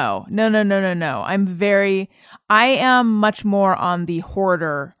 hell no. No. I am much more on the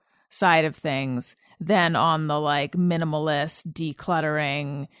hoarder side of things than on the like minimalist,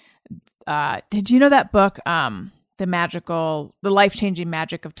 decluttering. Did you know that book, The Life-Changing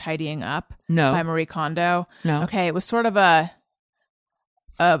Magic of Tidying Up? No. By Marie Kondo? No. Okay, it was sort of a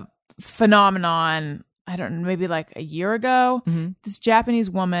phenomenon, I don't know, maybe like a year ago. Mm-hmm. This Japanese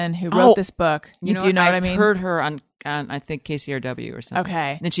woman who wrote this book. Do you know what I mean? I've heard her on I think KCRW or something.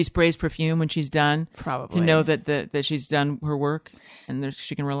 Okay. And then she sprays perfume when she's done. Probably. To know that she's done her work and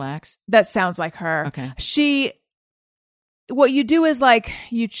she can relax. That sounds like her. Okay. What you do is like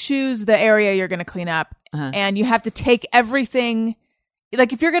you choose the area you're going to clean up, and you have to take everything.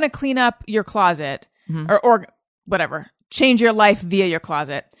 Like if you're going to clean up your closet or whatever, change your life via your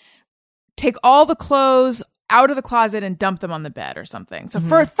closet, take all the clothes out of the closet and dump them on the bed or something. So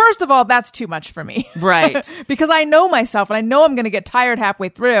first of all, that's too much for me. Right. Because I know myself and I know I'm going to get tired halfway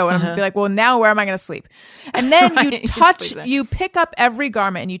through and I'm going to be like, well, now where am I going to sleep? And then you pick up every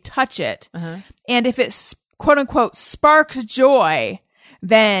garment and you touch it. And if it's quote unquote sparks joy,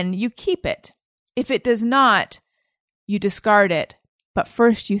 then you keep it. If it does not, you discard it. But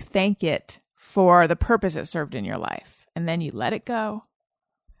first you thank it for the purpose it served in your life. And then you let it go.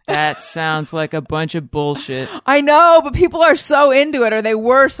 That sounds like a bunch of bullshit. I know, but people are so into it, or they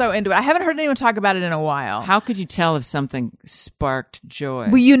were so into it. I haven't heard anyone talk about it in a while. How could you tell if something sparked joy?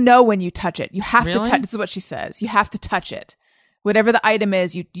 Well, you know when you touch it. You have to Really? touch. This is what she says. You have to touch it. Whatever the item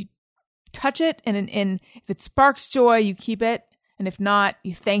is, you touch it, and if it sparks joy, you keep it, and if not,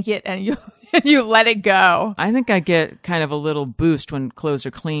 you thank it, and you let it go. I think I get kind of a little boost when clothes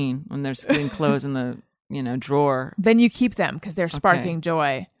are clean, when there's clean clothes in the drawer. Then you keep them because they're sparking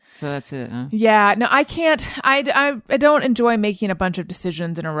joy. So that's it, huh? Yeah, no, I can't. I don't enjoy making a bunch of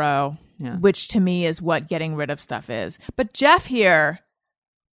decisions in a row, which to me is what getting rid of stuff is. But Jeff here,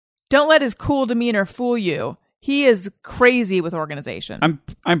 don't let his cool demeanor fool you. He is crazy with organization.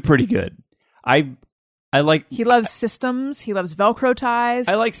 I'm pretty good. I like. He loves systems. He loves Velcro ties.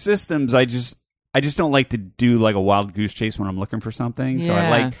 I like systems. I just don't like to do like a wild goose chase when I'm looking for something. Yeah. So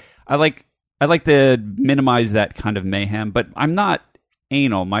I like to minimize that kind of mayhem. But I'm not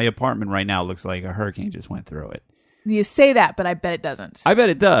anal. My apartment right now looks like a hurricane just went through it. You say that, but I bet it doesn't. I bet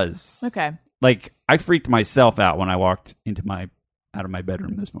it does. Okay. Like I freaked myself out when I walked out of my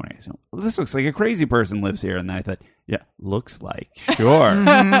bedroom this morning. So this looks like a crazy person lives here, and then I thought, yeah, looks like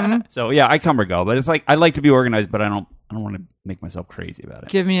sure. So yeah, I come or go, but it's like I like to be organized, but I don't want to make myself crazy about it.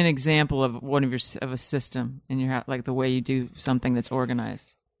 Give me an example of of a system in your house, like the way you do something that's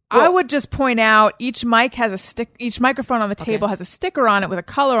organized. I would just point out each microphone on the table has a sticker on it with a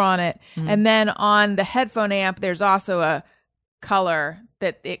color on it, and then on the headphone amp there's also a color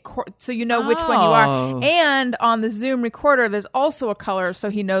so you know which one you are. And on the Zoom recorder there's also a color so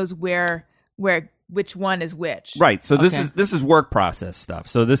he knows which one is which. Right. So this is work process stuff.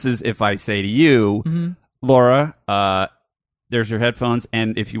 So this is if I say to you, Laura, there's your headphones,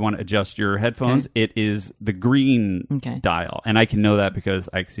 and if you want to adjust your headphones, it is the green dial. And I can know that because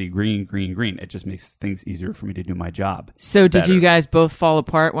I see green, green, green. It just makes things easier for me to do my job. So did you guys both fall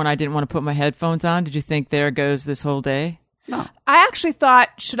apart when I didn't want to put my headphones on? Did you think there goes this whole day? No. I actually thought,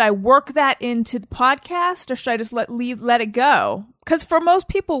 should I work that into the podcast or should I just let it go? Because for most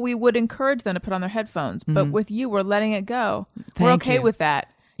people, we would encourage them to put on their headphones. But with you, we're letting it go. We're okay with that.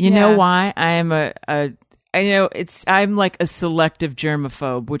 You know why? I am I'm like a selective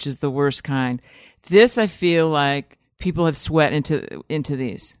germaphobe, which is the worst kind. This, I feel like people have sweat into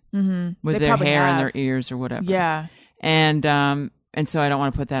these with their hair and their ears or whatever. Yeah. And so I don't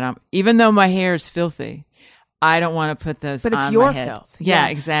want to put that on. Even though my hair is filthy, I don't want to put those on my head. But it's your filth. Yeah,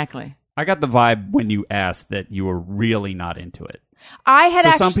 exactly. I got the vibe when you asked that you were really not into it. I had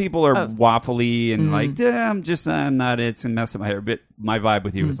So some people are waffly and like, I'm not, it's going to mess up my hair. But my vibe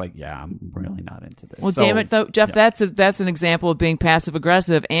with you was like, yeah, I'm really not into this. Well, damn it, though, Jeff, that's an example of being passive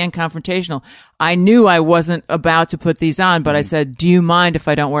aggressive and confrontational. I knew I wasn't about to put these on, but I said, do you mind if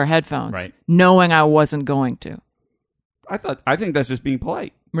I don't wear headphones? Right. Knowing I wasn't going to. I think that's just being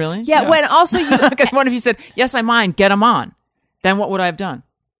polite. Really? Yeah, when also you... Because one of you said, yes, I mind, get them on. Then what would I have done?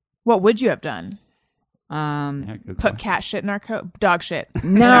 What would you have done? Yeah, good Put question. cat shit in our dog shit.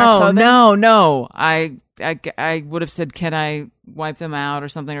 No. I would have said, can I wipe them out or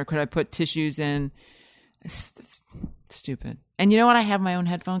something, or could I put tissues in? It's stupid. And you know what? I have my own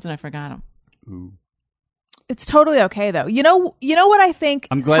headphones and I forgot them. Ooh. It's totally okay though. You know what I think.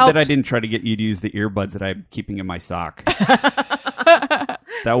 I'm glad helped? that I didn't try to get you to use the earbuds that I'm keeping in my sock. That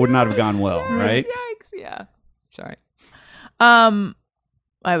would not have gone well, right? Yikes! Yeah. Sorry.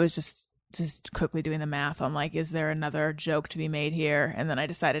 I was just quickly doing the math on like, is there another joke to be made here? And then I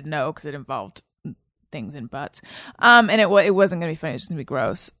decided no, because it involved things in butts. And it wasn't going to be funny. It was just going to be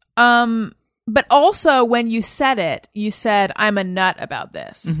gross. But also when you said you said, I'm a nut about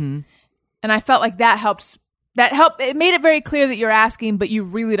this. Mm-hmm. And I felt like that helped. It made it very clear that you're asking, but you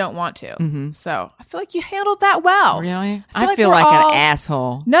really don't want to. Mm-hmm. So I feel like you handled that well. Really? I feel like an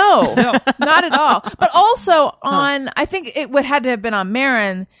asshole. No, not at all. But also I think it had to have been on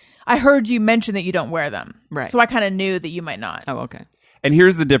Marin. I heard you mention that you don't wear them. Right. So I kind of knew that you might not. Oh, okay. And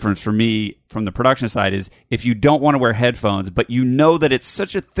here's the difference for me from the production side is if you don't want to wear headphones, but you know that it's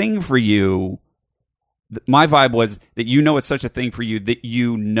such a thing for you, my vibe was that you know it's such a thing for you that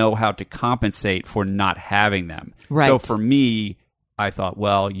you know how to compensate for not having them. Right. So for me, I thought,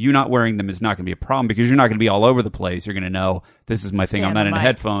 well, you not wearing them is not going to be a problem because you're not going to be all over the place. You're going to know this is my thing. I'm not into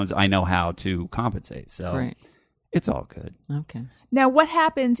headphones. I know how to compensate. So it's all good. Okay. Now, what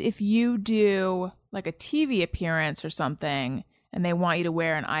happens if you do like a TV appearance or something and they want you to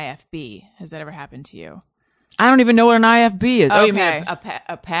wear an IFB? Has that ever happened to you? I don't even know what an IFB is. Okay. Oh, you mean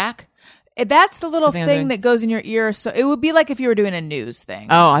a pack? That's the little thing that goes in your ear. So it would be like if you were doing a news thing.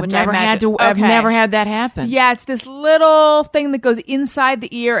 Oh, I've never had that happen. Yeah, it's this little thing that goes inside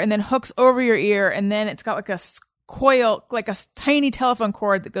the ear and then hooks over your ear, and then it's got like a coil, like a tiny telephone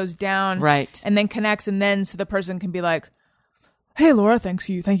cord that goes down, right, and then connects, and then so the person can be like, "Hey, Laura, thank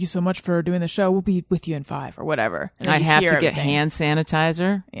you so much for doing the show. We'll be with you in 5 or whatever." I'd have to get hand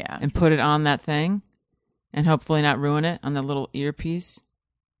sanitizer, and put it on that thing, and hopefully not ruin it on the little earpiece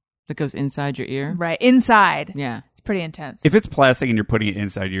that goes inside your ear. Right, inside. Yeah. It's pretty intense. If it's plastic and you're putting it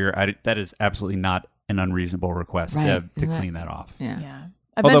inside your ear, that is absolutely not an unreasonable request to clean that off. Yeah.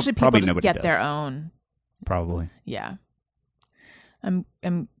 Eventually people just get their own. Probably. Yeah. I'm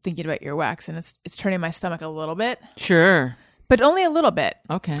thinking about earwax and it's turning my stomach a little bit. Sure. But only a little bit.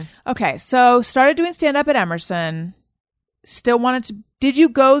 Okay, so started doing stand-up at Emerson. Still wanted to... Did you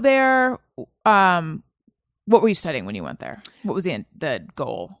go there... what were you studying when you went there? What was the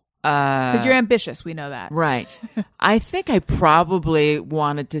goal? Because you're ambitious, we know that. Right. I think I probably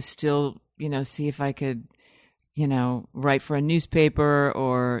wanted to still, see if I could, write for a newspaper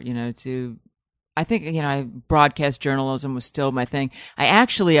or, I think, broadcast journalism was still my thing. I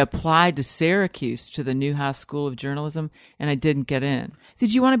actually applied to Syracuse to the Newhouse School of Journalism, and I didn't get in.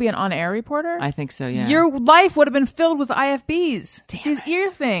 Did you want to be an on-air reporter? I think so, yeah. Your life would have been filled with IFBs. These ear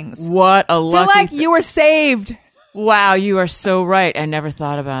things. What a lucky... I feel like you were saved. Wow, you are so right. I never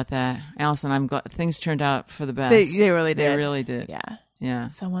thought about that. Allison, I'm glad things turned out for the best. They really did. They really did. Yeah.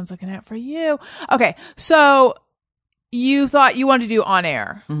 Someone's looking out for you. Okay, so you thought you wanted to do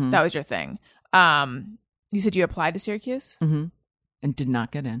on-air. Mm-hmm. That was your thing. You said you applied to Syracuse? Mm-hmm. And did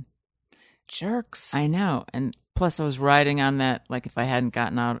not get in. Jerks. I know. And plus I was riding on that, like if I hadn't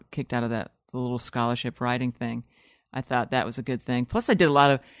gotten kicked out of that little scholarship writing thing, I thought that was a good thing. Plus I did a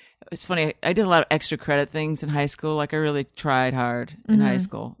lot of... It's funny. I did a lot of extra credit things in high school. Like I really tried hard in high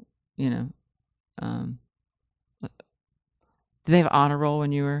school. Did they have honor roll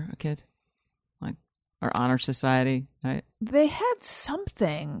when you were a kid, or honor society? Right? They had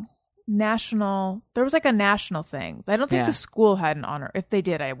something national. There was like a national thing. I don't think the school had an honor. If they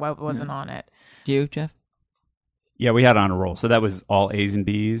did, I wasn't on it. You, Jeff? Yeah, we had honor roll. So that was all A's and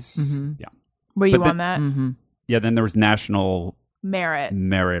B's. Mm-hmm. Yeah. Were you on that? Mm-hmm. Yeah. Then there was national. Merit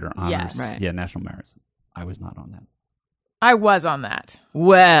or honors. Yes. Right. Yeah, national merit. I was not on that. I was on that.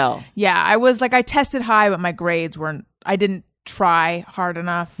 Well. Yeah, I was I tested high, but my grades weren't, I didn't try hard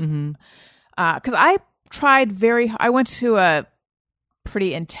enough. Mm-hmm. Because I tried I went to a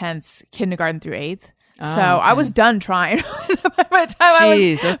pretty intense kindergarten through 8th. So I was done trying by the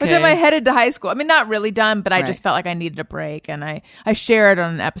time I headed to high school. I mean, not really done, but I just felt like I needed a break. And I shared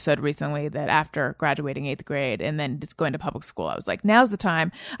on an episode recently that after graduating 8th grade and then just going to public school, I was like, now's the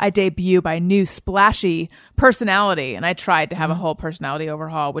time I debut my new splashy personality. And I tried to have a whole personality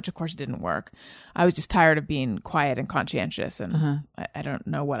overhaul, which of course didn't work. I was just tired of being quiet and conscientious. And I don't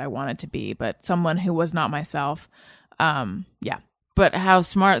know what I wanted to be, but someone who was not myself. Yeah. But how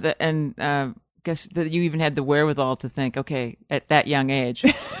smart that, and guess that you even had the wherewithal to think, okay, at that young age,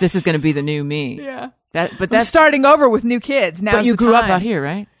 this is going to be the new me. Yeah. But I'm starting over with new kids. Now, but you grew up out here,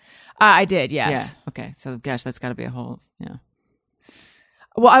 right? I did, yes. Yeah. Okay. So, gosh, that's got to be a whole, yeah.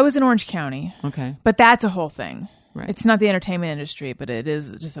 Well, I was in Orange County. Okay. But that's a whole thing. Right. It's not the entertainment industry, but it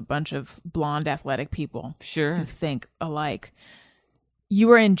is just a bunch of blonde, athletic people. Sure. Who think alike. You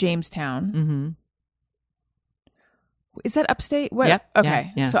were in Jamestown. Mm-hmm. Is that upstate? What? Yep.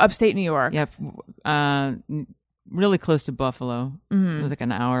 Okay. Yeah. So upstate New York. Yep. Really close to Buffalo. Mm-hmm. Like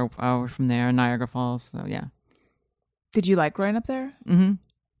an hour from there, Niagara Falls. So, yeah. Did you like growing up there? Mm-hmm.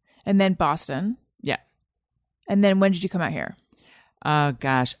 And then Boston. Yeah. And then when did you come out here?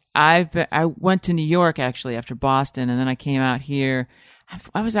 Gosh, I went to New York actually after Boston, and then I came out here.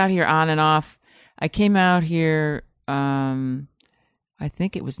 I was out here on and off. I came out here, I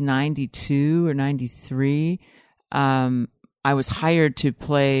think it was 92 or 93. I was hired to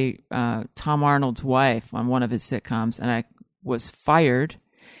play Tom Arnold's wife on one of his sitcoms, and I was fired.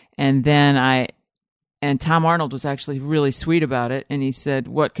 And then Tom Arnold was actually really sweet about it, and he said,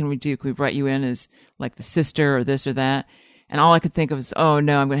 "What can we do? Can we write you in as like the sister or this or that?" And all I could think of was, "Oh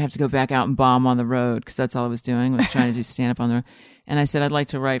no, I'm going to have to go back out and bomb on the road," because that's all I was doing, was trying to do stand up on the road. And I said, "I'd like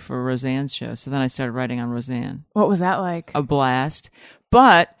to write for Roseanne's show." So then I started writing on Roseanne. What was that like? A blast,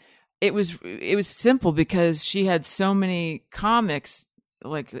 but it was simple because she had so many comics.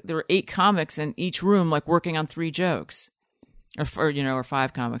 Like there were 8 comics in each room, like working on 3 jokes, or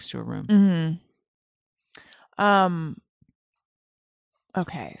 5 comics to a room. Mm-hmm.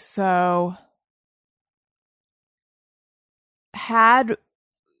 Okay, so had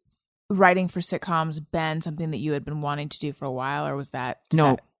writing for sitcoms been something that you had been wanting to do for a while, or was that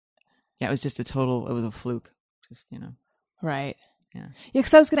no? Yeah, it was just it was a fluke. Just right. Yeah.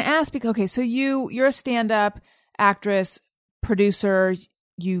 Because I was going to ask, because okay, so you're a stand-up actress, producer.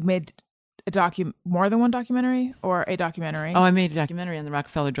 You made more than one documentary, or a documentary? Oh, I made a documentary on the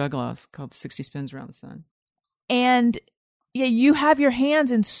Rockefeller drug laws called 60 Spins Around the Sun. And yeah, you have your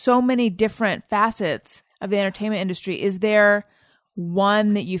hands in so many different facets of the entertainment industry. Is there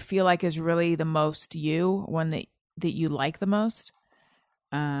one that you feel like is really the most you, one that you like the most?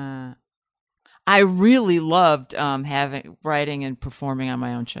 I really loved writing and performing on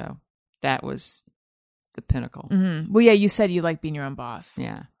my own show. That was the pinnacle. Mm-hmm. Well, yeah, you said you like being your own boss.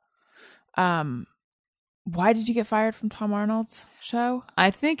 Yeah. Why did you get fired from Tom Arnold's show?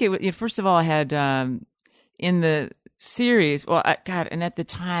 I think first of all, I had in the series. Well, and at the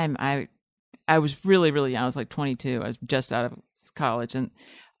time, I was really, really young. I was like 22. I was just out of college, and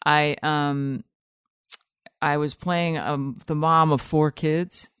I was playing the mom of 4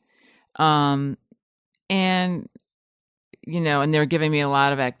 kids. And and they were giving me a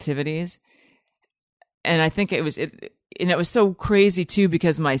lot of activities, and I think it was so crazy too,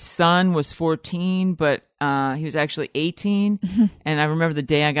 because my son was 14, but he was actually 18. Mm-hmm. And I remember the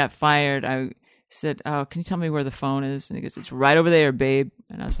day I got fired, I said, "Oh, can you tell me where the phone is?" And he goes, "It's right over there, babe."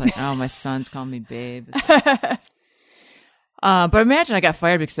 And I was like, "Oh, my son's calling me babe." But imagine I got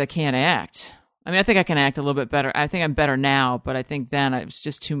fired because I can't act. I mean, I think I can act a little bit better. I think I'm better now, but I think then I was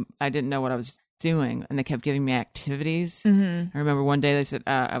just I didn't know what I was doing, and they kept giving me activities. Mm-hmm. I remember one day they said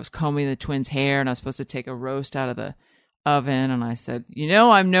I was combing the twins' hair, and I was supposed to take a roast out of the oven, and I said,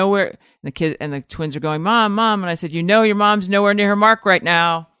 "I'm nowhere." And the twins are going, "Mom, Mom," and I said, "Your mom's nowhere near her mark right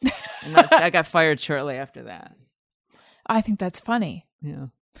now." And I got fired shortly after that. I think that's funny. Yeah,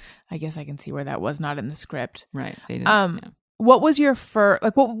 I guess I can see where that was not in the script. Right. They didn't, yeah. What was your first,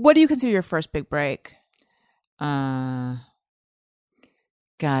 like, what do you consider your first big break? Gosh,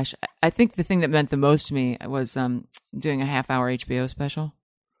 I think the thing that meant the most to me was doing a half-hour HBO special.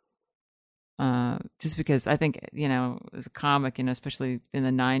 Just because I think, as a comic, especially in the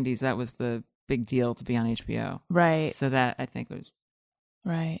 90s, that was the big deal to be on HBO. Right. So that, I think, was...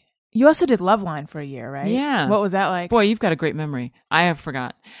 Right. You also did Loveline for a year, right? Yeah. What was that like? Boy, you've got a great memory. I have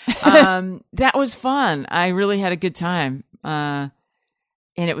forgot. That was fun. I really had a good time. And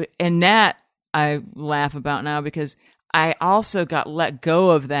that I laugh about now, because I also got let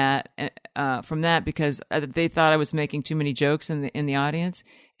go of that from that because they thought I was making too many jokes in the audience,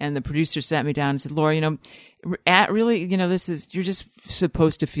 and the producer sat me down and said, Laura, really, you're just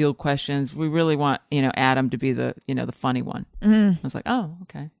supposed to field questions. We really want, Adam to be the funny one. I was like, oh,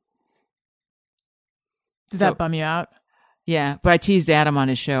 okay. Did that bum you out? Yeah, but I teased Adam on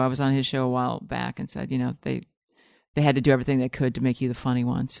his show. I was on his show a while back and said, they had to do everything they could to make you the funny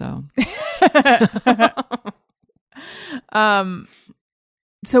one. So,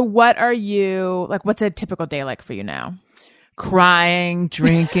 so what are you like? What's a typical day like for you now? Crying,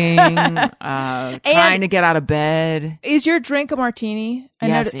 drinking, trying to get out of bed. Is your drink a martini?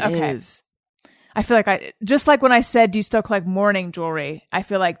 Yes, it is. I feel like just like when I said, do you still collect morning jewelry? I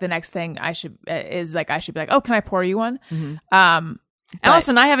feel like the next thing I should be like, oh, can I pour you one? Mm-hmm.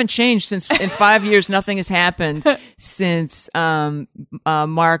 Allison, I haven't changed since in 5 years. Nothing has happened since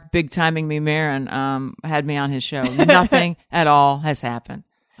Mark big timing me Marin had me on his show. Nothing at all has happened.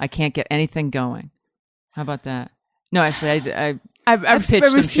 I can't get anything going. How about that? No, actually, I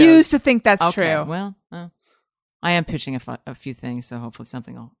refuse to think that's true. Well, I am pitching a few things, so hopefully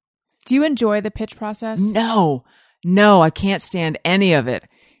something will. Do you enjoy the pitch process? No, I can't stand any of it.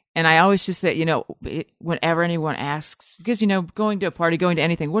 And I always just say, whenever anyone asks, because, going to a party, going to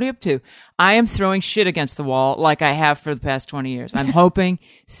anything, what are you up to? I am throwing shit against the wall like I have for the past 20 years. I'm hoping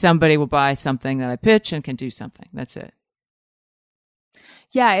somebody will buy something that I pitch and can do something. That's it.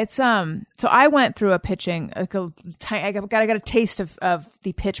 Yeah, it's so I went through a pitching, I got a taste of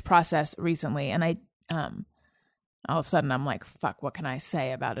the pitch process recently, and I all of a sudden I'm like, fuck, what can I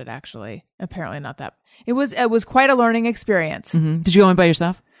say about it? Actually, apparently not that. It was quite a learning experience. Mm-hmm. Did you go in by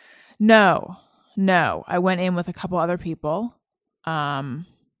yourself? No, I went in with a couple other people, and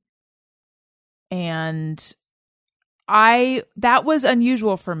that was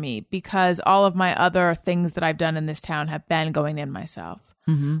unusual for me because all of my other things that I've done in this town have been going in myself.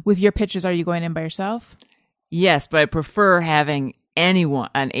 Mm-hmm. With your pitches, are you going in by yourself? Yes, but I prefer having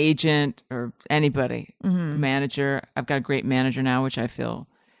anyone, an agent or anybody, manager. I've got a great manager now, which I feel,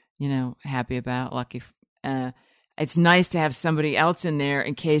 happy about. Lucky. It's nice to have somebody else in there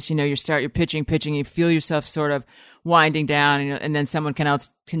in case, you start your pitching, you feel yourself sort of winding down, and then someone can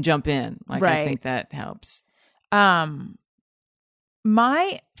jump in. Like, right. I think that helps. My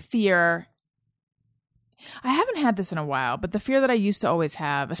fear, I haven't had this in a while, but the fear that I used to always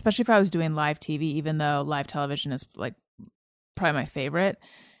have, especially if I was doing live TV, even though live television is like probably my favorite,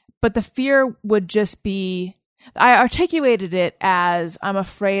 but the fear would just be, I articulated it as I'm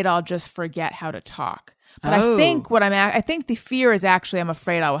afraid I'll just forget how to talk. But I think I think the fear is actually I'm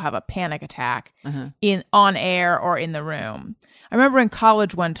afraid I will have a panic attack on air or in the room. I remember in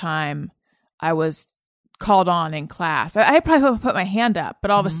college one time I was called on in class. I probably put my hand up, but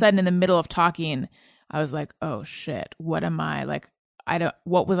all of a sudden in the middle of talking, I was like, oh shit, what am I like?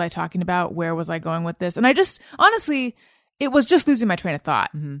 What was I talking about? Where was I going with this? And I just, honestly, it was just losing my train of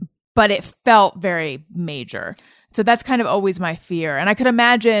thought, but it felt very major. So that's kind of always my fear. And I could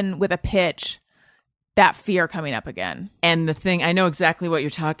imagine with a pitch, that fear coming up again. And the thing, I know exactly what you're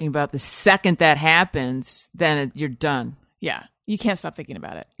talking about. The second that happens, then you're done. Yeah. You can't stop thinking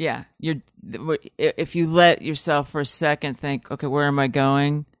about it. Yeah. If you let yourself for a second think, okay, where am I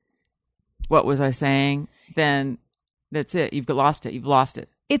going? What was I saying? Then that's it. You've lost it.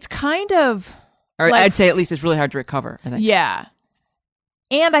 It's kind of... Or like, I'd say at least it's really hard to recover, I think. Yeah.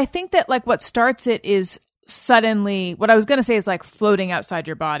 And I think that like what starts it is suddenly... What I was going to say is like floating outside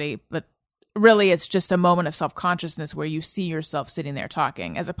your body, but really it's just a moment of self-consciousness where you see yourself sitting there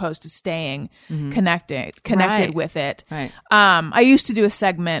talking as opposed to staying connected right. with it. Right. I used to do a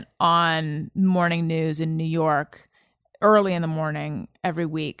segment on morning news in New York early in the morning every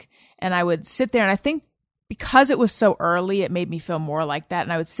week. And I would sit there, and I think because it was so early, it made me feel more like that.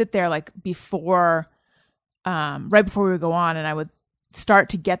 And I would sit there like right before we would go on, and I would start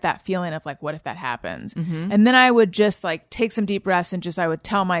to get that feeling of like, what if that happens? And then I would just like take some deep breaths and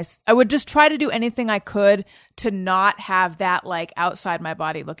I would just try to do anything I could to not have that like outside my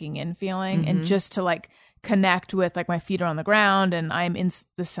body looking in feeling, and just to like connect with like my feet are on the ground and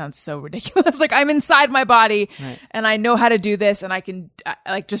this sounds so ridiculous. Like I'm inside my body and I know how to do this, and I can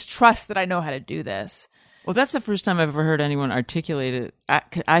like just trust that I know how to do this. Well, that's the first time I've ever heard anyone articulate it.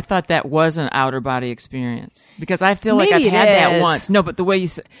 I thought that was an outer body experience because I feel like I've had that once. No, but the way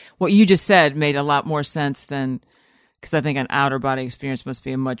what you just said made a lot more sense than, because I think an outer body experience must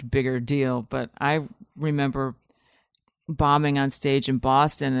be a much bigger deal. But I remember bombing on stage in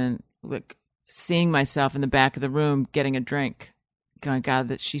Boston and like seeing myself in the back of the room getting a drink, going, God,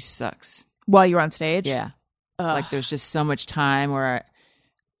 that she sucks. While you were on stage? Yeah. Like there's just so much time where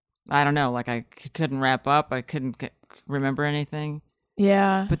I don't know, like I couldn't wrap up. I couldn't remember anything.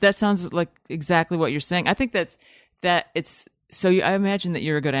 Yeah. But that sounds like exactly what you're saying. I think that it's So I imagine that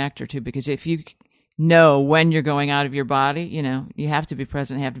you're a good actor too, because if you know when you're going out of your body, you have to be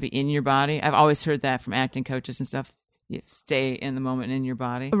present, you have to be in your body. I've always heard that from acting coaches and stuff. You stay in the moment in your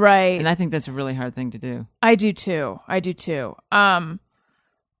body. Right. And I think that's a really hard thing to do. I do too. And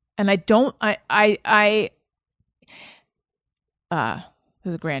I don't, this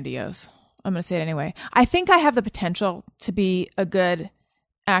is grandiose. I'm going to say it anyway. I think I have the potential to be a good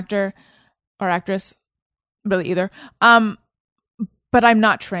actor or actress, really either. But I'm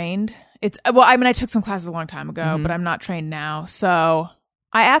not trained. I took some classes a long time ago, but I'm not trained now. So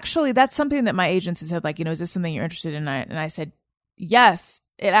that's something that my agents had said, like, is this something you're interested in? And I said, yes,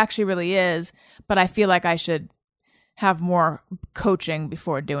 it actually really is. But I feel like I should have more coaching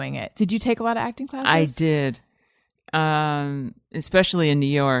before doing it. Did you take a lot of acting classes? I did, especially in New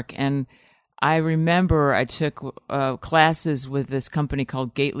York. And I remember I took classes with this company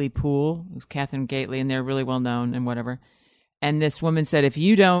called Gately Pool. It was Catherine Gately, and they're really well known and whatever. And this woman said, if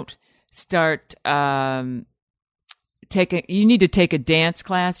you don't start you need to take a dance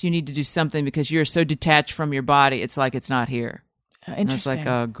class. You need to do something because you're so detached from your body. It's like it's not here. Interesting. And I was like,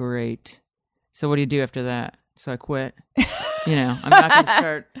 oh, great. So what do you do after that? So I quit. I'm not going to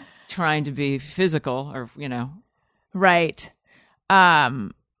start trying to be physical or. Right.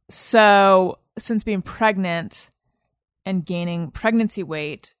 So since being pregnant and gaining pregnancy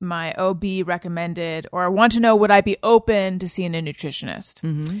weight, my OB recommended, or I want to know, would I be open to seeing a nutritionist?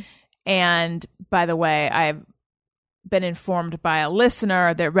 Mm-hmm. And by the way, I've been informed by a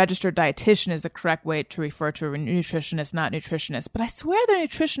listener that registered dietitian is the correct way to refer to a nutritionist, not nutritionist. But I swear the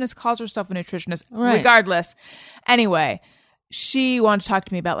nutritionist calls herself a nutritionist regardless. Anyway, she wanted to talk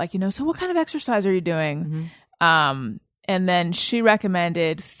to me about so what kind of exercise are you doing? Mm-hmm. And then she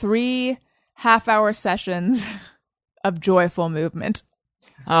recommended 3 half-hour sessions of joyful movement.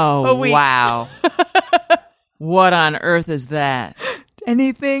 Oh, wow. What on earth is that?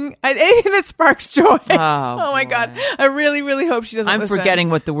 Anything that sparks joy. Oh my God. I really, really hope she doesn't listen. forgetting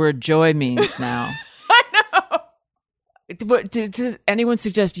what the word joy means now. I know. Does anyone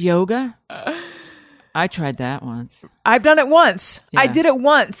suggest yoga? I tried that once. I've done it once. Yeah. I did it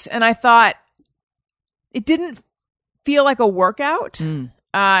once, and I thought it didn't feel like a workout. And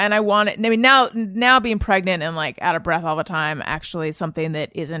I now being pregnant and out of breath all the time, actually something that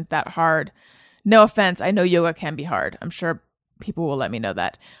isn't that hard. No offense. I know yoga can be hard. I'm sure people will let me know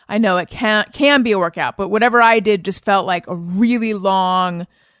that. I know it can be a workout, but whatever I did just felt like a really long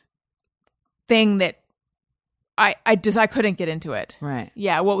thing that I couldn't get into it. Right.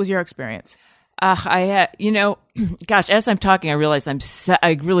 Yeah. What was your experience? I had, gosh, as I'm talking, I realize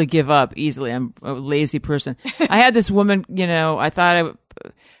I really give up easily. I'm a lazy person. I had this woman, I thought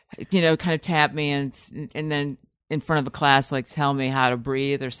kind of tap me and then in front of the class, tell me how to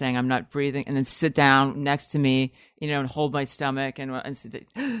breathe or saying I'm not breathing, and then sit down next to me, and hold my stomach and say,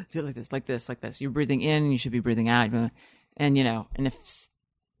 do it like this. You're breathing in and you should be breathing out. And, and if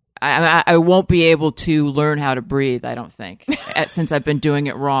I won't be able to learn how to breathe, I don't think, since I've been doing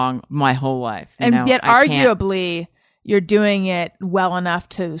it wrong my whole life. And yet arguably you're doing it well enough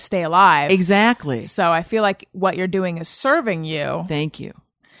to stay alive. Exactly. So I feel like what you're doing is serving you. Thank you.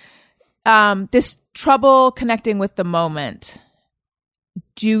 This trouble connecting with the moment,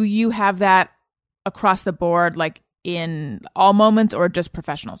 do you have that across the board, in all moments, or just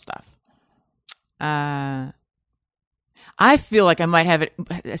professional stuff? I feel like I might have it,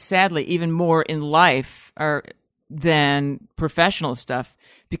 sadly, even more in life than professional stuff,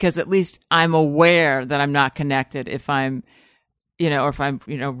 because at least I'm aware that I'm not connected if I'm, or if I'm,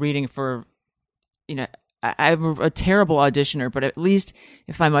 reading for, I'm a terrible auditioner, but at least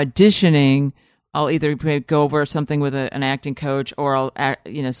if I'm auditioning, I'll either go over something with an acting coach, or I'll,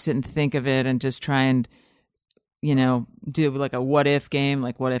 sit and think of it and just try and, do a what if game,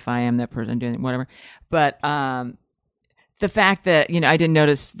 what if I am that person doing whatever. But the fact that, I didn't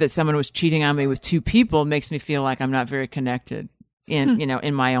notice that someone was cheating on me with 2 people makes me feel like I'm not very connected in,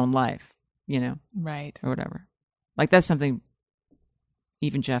 in my own life, Right. Or whatever. That's something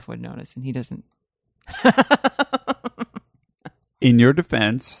even Jeff would notice, and he doesn't. In your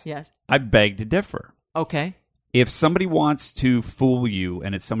defense, yes, I beg to differ. Okay. If somebody wants to fool you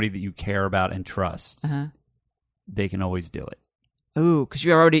and it's somebody that you care about and trust, they can always do it. Ooh, because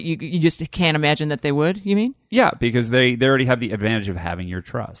you just can't imagine that they would, you mean? Yeah, because they already have the advantage of having your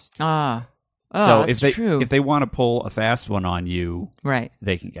trust. Ah. So that's if they want to pull a fast one on you, right,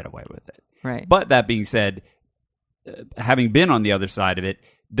 they can get away with it. Right. But that being said, having been on the other side of it,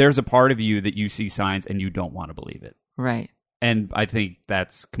 there's a part of you that you see signs and you don't want to believe it. Right. And I think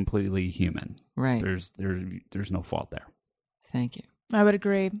that's completely human. Right. There's no fault there. Thank you. I would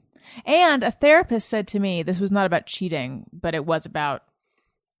agree. And a therapist said to me, this was not about cheating, but it was about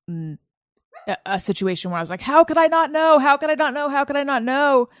a situation where I was like, how could I not know? How could I not know? How could I not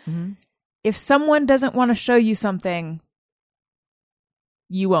know? Mm-hmm. If someone doesn't want to show you something,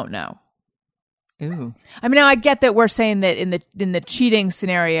 you won't know. Ooh. I mean, now I get that we're saying that in the cheating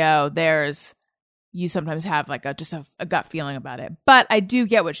scenario, you sometimes have like just a gut feeling about it. But I do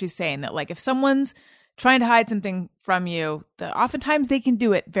get what she's saying, that like if someone's trying to hide something from you, oftentimes they can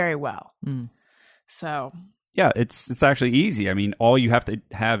do it very well. Mm. So yeah, it's actually easy. I mean, all you have to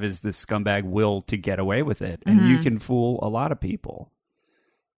have is this scumbag will to get away with it, and you can fool a lot of people.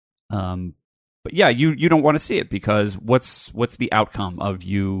 But yeah, you don't want to see it, because what's the outcome of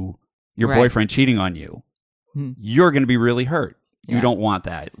your right. boyfriend cheating on you? You're going to be really hurt. You don't want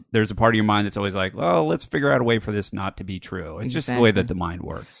that. There's a part of your mind that's always like, well, let's figure out a way for this not to be true. It's just the way that the mind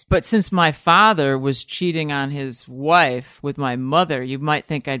works. But since my father was cheating on his wife with my mother, you might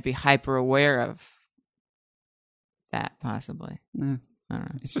think I'd be hyper aware of that, possibly. I don't know.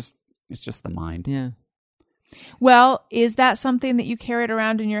 It's just the mind. Yeah. Well, is that something that you carried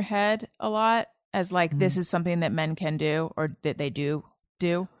around in your head a lot, as like this is something that men can do, or that they do?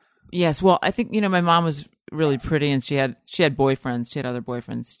 Yes. Well, I think, my mom was really pretty, and she had boyfriends. She had other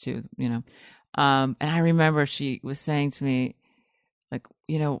boyfriends too, and I remember she was saying to me, like,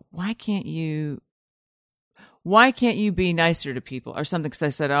 why can't you be nicer to people or something? Because I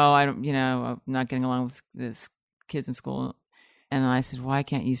said, I'm not getting along with this kids in school. And I said, why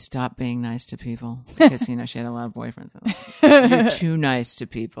can't you stop being nice to people? Because, she had a lot of boyfriends. You're too nice to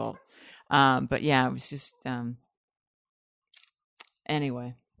people. But yeah, it was just,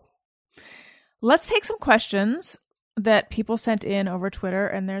 anyway. Let's take some questions that people sent in over Twitter,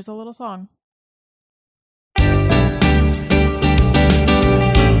 and there's a little song.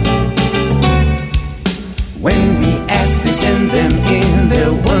 When we ask, they send them in.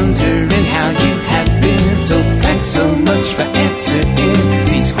 They're wondering how you have been. So thanks so much for answering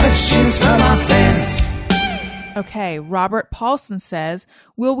these questions from our fans. Okay, Robert Paulson says,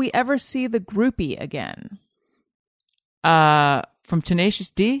 will we ever see the groupie again? From Tenacious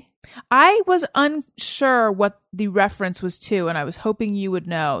D? I was unsure what the reference was to, and I was hoping you would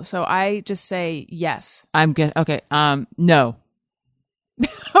know. So I just say yes. Okay. No.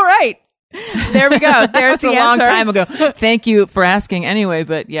 All right. There we go. There's the a answer. long time ago. Thank you for asking anyway.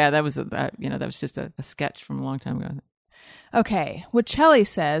 But yeah, that was that was just a sketch from a long time ago. Okay. Wichelli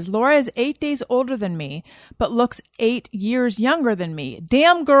says, Laura is 8 days older than me, but looks 8 years younger than me.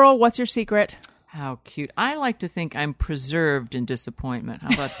 Damn girl, what's your secret? How cute. I like to think I'm preserved in disappointment.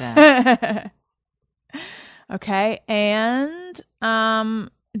 How about that? Okay. And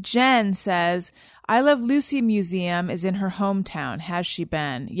Jen says, I Love Lucy Museum is in her hometown. Has she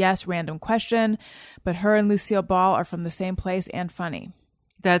been? Yes, random question, but her and Lucille Ball are from the same place and funny.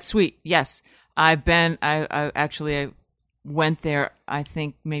 That's sweet. Yes. I've been, I went there, I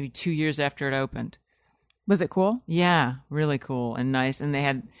think maybe 2 years after it opened. Was it cool? Yeah, really cool and nice. And they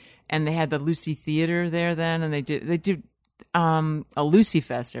had the Lucy Theater there then, and they do a Lucy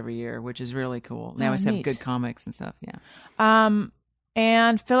Fest every year, which is really cool. They always have good comics and stuff. Yeah.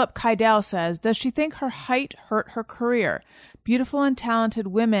 And Philip Kydell says, does she think her height hurt her career? Beautiful and talented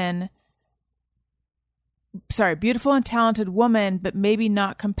woman, but maybe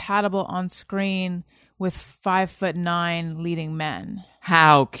not compatible on screen with 5'9" leading men.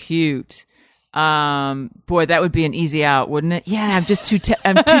 How cute. Boy, that would be an easy out, wouldn't it? Yeah, I'm just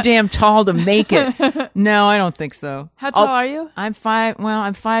I'm too damn tall to make it. No, I don't think so. How tall are you? I'm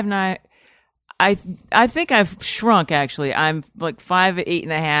 5'9". I think I've shrunk, actually. I'm like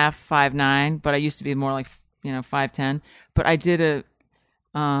 5'8.5", 5'9", but I used to be more like 5'10". But I did it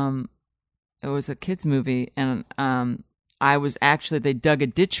was a kids movie, and I was actually, they dug a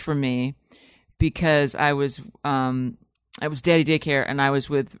ditch for me because I was daddy daycare, and I was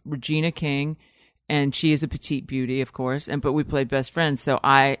with Regina King, and she is a petite beauty, of course, but we played best friends. So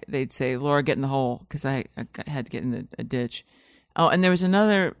they'd say, Laura, get in the hole, because I had to get in a ditch. Oh, and there was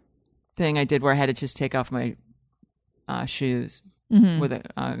another thing I did where I had to just take off my shoes with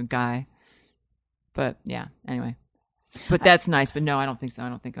a guy. But yeah, anyway. But that's nice. But no, I don't think so. I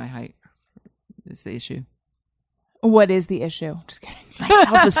don't think my height is the issue. What is the issue? Just kidding. My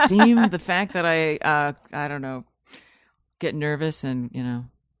self-esteem, the fact that I don't know, get nervous and,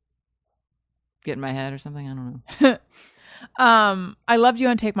 get in my head or something. I don't know. I loved you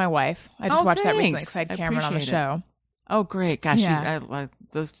on Take My Wife. I just watched that recently Thanks. because I had Cameron on the show. Oh, great. Gosh, Yeah.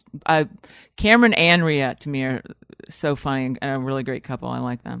 Cameron and Rhea to me are so funny and a really great couple. I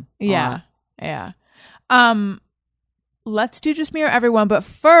like them. Yeah. Yeah. Let's do Just Me or Everyone. But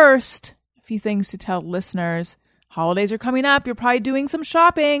first, a few things to tell listeners Holidays are coming up. You're probably doing some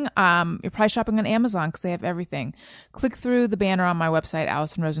shopping. You're probably shopping on Amazon because they have everything. Click through the banner on my website,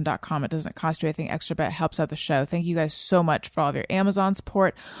 AllisonRosen.com. It doesn't cost you anything extra, but it helps out the show. Thank you guys so much for all of your Amazon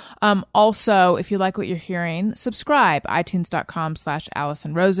support. Also, if you like what you're hearing, subscribe,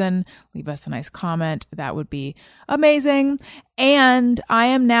 iTunes.com/AllisonRosen. Leave us a nice comment. That would be amazing. And I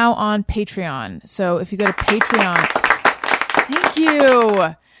am now on Patreon. So if you go to Patreon, thank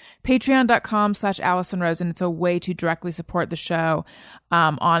you. Patreon.com/AllisonRosen. It's a way to directly support the show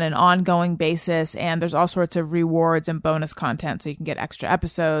on an ongoing basis. And there's all sorts of rewards and bonus content. So you can get extra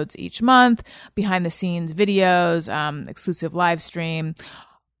episodes each month, behind the scenes videos, exclusive live stream,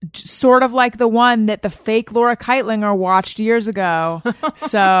 sort of like the one that the fake Laura Kightlinger watched years ago.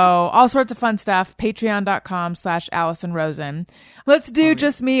 So all sorts of fun stuff. Patreon.com/AllisonRosen. Let's do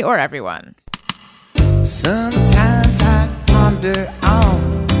just me or everyone. Sometimes I ponder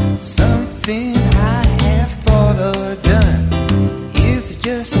on something I have thought or done. Is it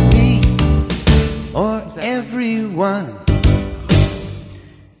just me or everyone?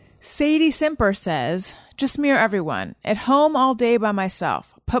 Sadie Simper says, just me or everyone. At home all day by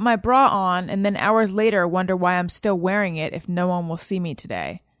myself. Put my bra on and then hours later wonder why I'm still wearing it if no one will see me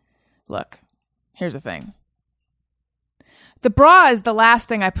today. Look, here's the thing. The bra is the last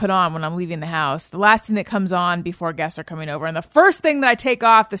thing I put on when I'm leaving the house. The last thing that comes on before guests are coming over. And the first thing that I take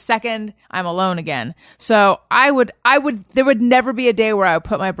off the second I'm alone again. So there would never be a day where I would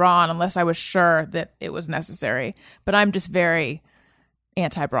put my bra on unless I was sure that it was necessary. But I'm just very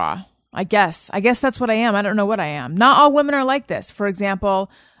anti-bra. I guess that's what I am. I don't know what I am. Not all women are like this. For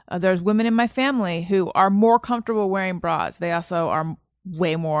example, there's women in my family who are more comfortable wearing bras. They also are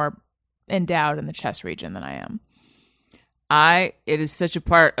way more endowed in the chest region than I am. It is such a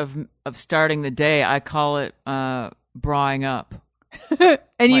part of starting the day. I call it brawing up.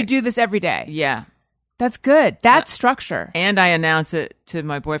 And you do this every day? Yeah. That's good. That's structure. And I announce it to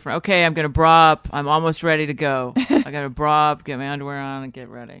my boyfriend. Okay, I'm going to bra up. I'm almost ready to go. I got to bra up, get my underwear on, and get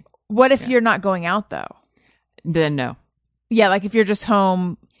ready. What if you're not going out, though? Then no. Yeah, like if you're just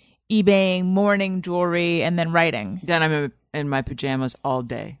home eBaying morning jewelry and then writing. Then I'm in my pajamas all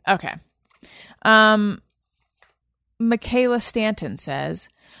day. Okay. Michaela Stanton says,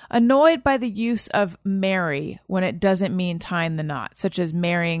 annoyed by the use of marry when it doesn't mean tying the knot, such as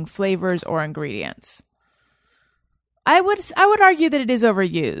marrying flavors or ingredients. I would argue that it is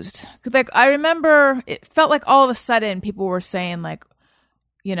overused. Like, I remember it felt like all of a sudden people were saying like,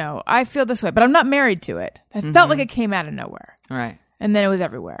 you know, I feel this way, but I'm not married to it. I felt like it came out of nowhere. Right. And then it was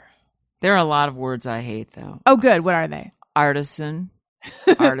everywhere. There are a lot of words I hate, though. Oh, good. What are they? Artisan.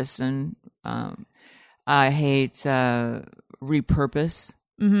 I hate repurpose.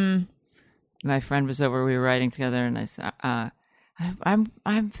 Mm-hmm. My friend was over. We were writing together, and I said, "I'm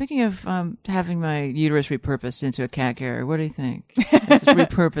thinking of having my uterus repurposed into a cat carrier. What do you think? Just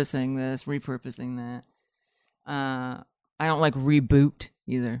repurposing this, repurposing that." I don't like reboot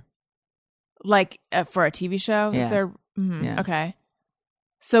either. Like for a TV show? Yeah. If they're, Yeah. Okay.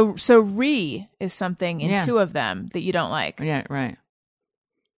 So re is something in two of them that you don't like. Yeah, right.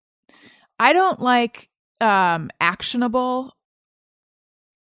 I don't like actionable,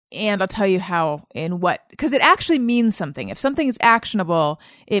 and I'll tell you how in what, because it actually means something. If something is actionable,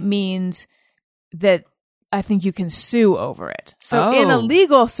 it means that I think you can sue over it. So in a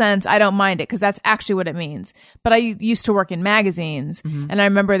legal sense, I don't mind it because that's actually what it means. But I used to work in magazines, and I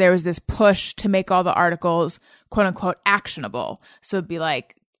remember there was this push to make all the articles quote unquote actionable. So it'd be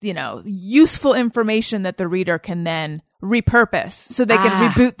like, you know, useful information that the reader can then repurpose so they can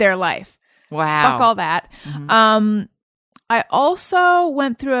reboot their life. Wow. Fuck all that. I also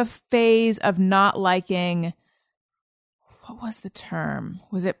went through a phase of not liking, what was the term?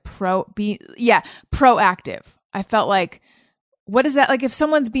 Was it proactive. I felt like, what is that? Like if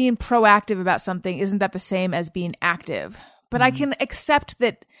someone's being proactive about something, isn't that the same as being active? But I can accept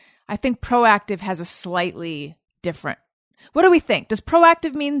that. I think proactive has a slightly different. What do we think? Does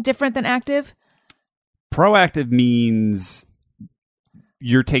proactive mean different than active? Proactive means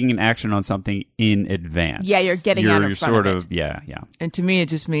you're taking an action on something in advance. Yeah, you're getting out in front of it. Yeah. And to me, it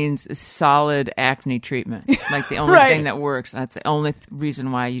just means a solid acne treatment. Like the only thing that works. That's the only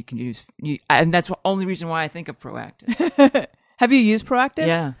reason why you can use, and that's the only reason why I think of Proactive. Have you used Proactive?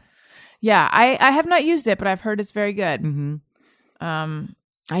 Yeah. Yeah, I have not used it, but I've heard it's very good. Mm-hmm.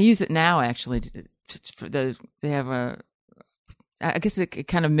 I use it now, actually. They have I guess it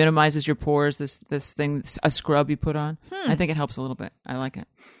kind of minimizes your pores, this thing, a scrub you put on. I think it helps a little bit. I like it.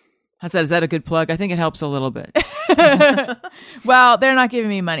 How's that? Is that a good plug? I think it helps a little bit. Well, they're not giving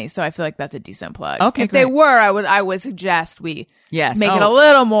me money, so I feel like that's a decent plug. Okay, if great. they were, I would suggest we make it a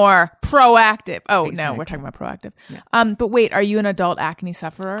little more proactive. Oh, Exactly. no, we're talking about proactive. Yeah. But wait, are you an adult acne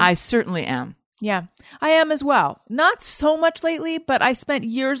sufferer? I certainly am. Yeah, I am as well. Not so much lately, but I spent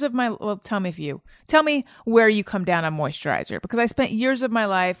years of my, well, tell me where you come down on moisturizer, because I spent years of my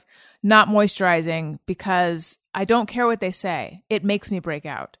life not moisturizing because I don't care what they say. It makes me break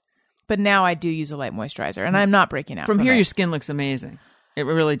out. But now I do use a light moisturizer and I'm not breaking out. From here, it. your skin looks amazing. It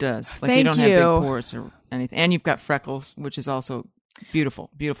really does. Like Thank you don't have you. big pores or anything. And you've got freckles, which is also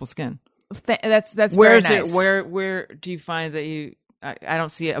beautiful, beautiful skin. That's Where very is nice. Where do you find that you, I don't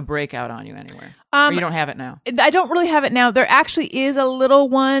see a breakout on you anywhere. Or you don't have it now. I don't really have it now. There actually is a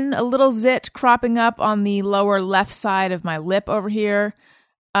little zit cropping up on the lower left side of my lip over here.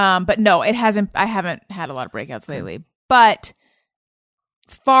 But no, it hasn't. I haven't had a lot of breakouts lately. But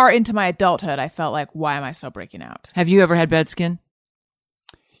far into my adulthood, I felt like, why am I still breaking out? Have you ever had bad skin?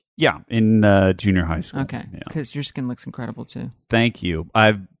 Yeah, in junior high school. Okay, because your skin looks incredible too. Thank you.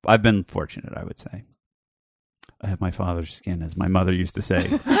 I've been fortunate, I would say. I have my father's skin, as my mother used to say,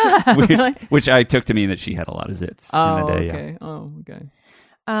 Really? which I took to mean that she had a lot of zits in the day. Okay. Yeah. Oh,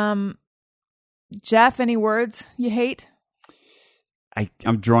 okay. Jeff, any words you hate?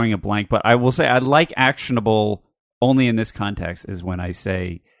 I'm drawing a blank, but I will say I like actionable only in this context is when I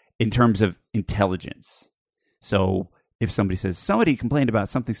say in terms of intelligence. So if somebody says, somebody complained about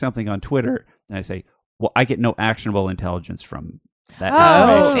something on Twitter, and I say, well, I get no actionable intelligence from that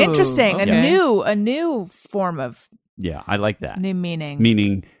Oh, information. interesting. Okay. A new form of Yeah, I like that. new meaning.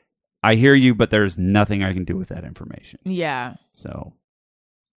 Meaning, I hear you, but there's nothing I can do with that information. Yeah, So,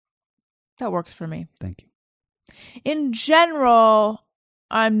 that works for me. thank you. In general,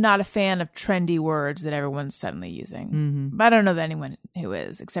 I'm not a fan of trendy words that everyone's suddenly using. Mm-hmm. But I don't know that anyone who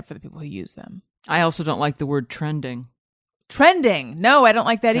is, except for the people who use them. I also don't like the word trending. Trending. No, I don't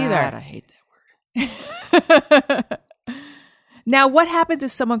like that God, either. I hate that word. Now, what happens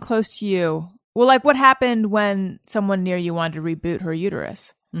if someone close to you, well, like what happened when someone near you wanted to reboot her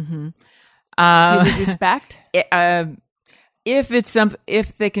uterus? Mm-hmm. Do you lose respect?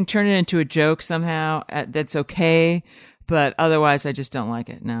 If they can turn it into a joke somehow, that's okay. But otherwise, I just don't like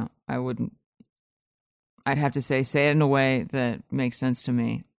it. No, I wouldn't. I'd have to say it in a way that makes sense to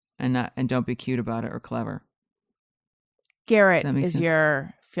me, and don't be cute about it or clever. Garrett Does that make is sense?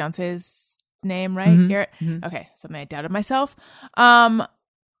 your fiance's name, right? Mhm. Garrett? Mhm. Okay, something I doubted myself.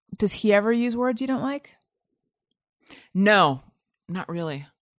 Does he ever use words you don't like? No, not really.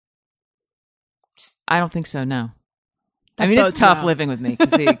 I don't think so. No. That I mean, it's bodes tough well. living with me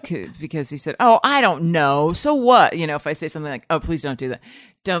because he said, "Oh, I don't know. So what?" You know, if I say something like, "Oh, please don't do that,"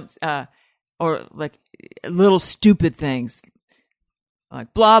 don't, or like little stupid things,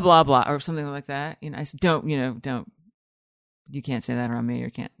 like blah blah blah, or something like that. You know, I said, "Don't. You can't say that around me.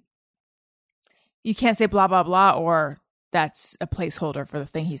 You can't say blah, blah, blah, or that's a placeholder for the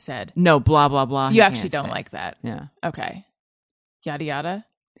thing he said. No, blah blah blah. You actually don't like that. Yeah, Okay. Yada, yada.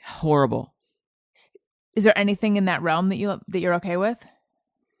 horrible. Is there anything in that realm that you're okay with?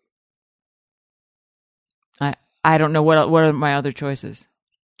 I don't know what are my other choices.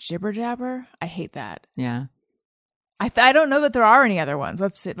 Jibber jabber? I hate that. Yeah. I don't know that there are any other ones.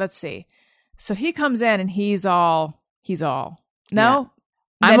 Let's see. So he comes in and he's all. No?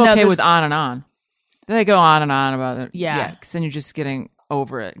 I'm No, okay there's- with on and on. They go on and on about it. Yeah. Because then you're just getting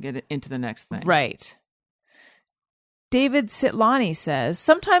over it, get into the next thing. Right. David Sitlani says,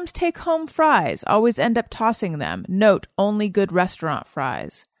 sometimes take home fries, always end up tossing them. Note, only good restaurant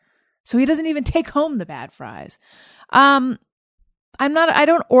fries. So he doesn't even take home the bad fries. I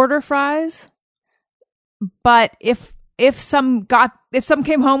don't order fries, but if some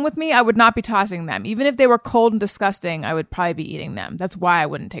came home with me, I would not be tossing them. Even if they were cold and disgusting, I would probably be eating them. That's why I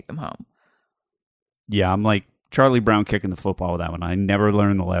wouldn't take them home. Yeah, I'm like Charlie Brown kicking the football with that one. I never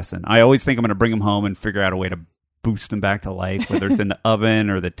learned the lesson. I always think I'm going to bring them home and figure out a way to boost them back to life, whether it's in the oven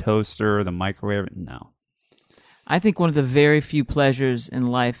or the toaster or the microwave. No. I think one of the very few pleasures in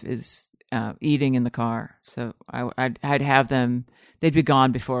life is eating in the car. So I'd have them. They'd be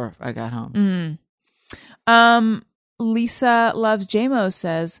gone before I got home. Lisa Loves JMO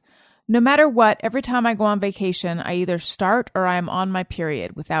says, no matter what, every time I go on vacation, I either start or I am on my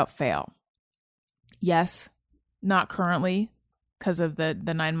period without fail. Yes, not currently because of the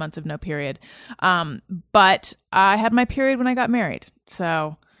 9 months of no period. But I had my period when I got married.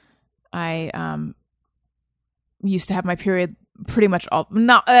 So I used to have my period pretty much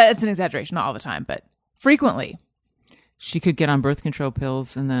it's an exaggeration, not all the time, but frequently. She could get on birth control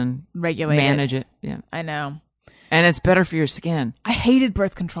pills and then Regulate manage it. Yeah. I know. And it's better for your skin. I hated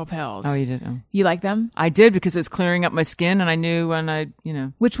birth control pills. Oh, you did? Oh. You like them? I did because it was clearing up my skin and I knew when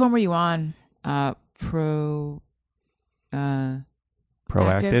Which one were you on? Pro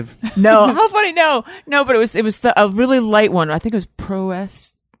Proactive. No, how funny. No, but it was a really light one. I think it was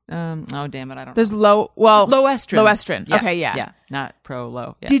Pro-est. Oh, damn it. I don't There's know. low estrin. Low estrin. Yeah, Okay, yeah. Yeah, not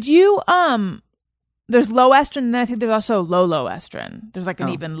low. Yeah. Did you, there's low estrin, and then I think there's also low estrin. There's like an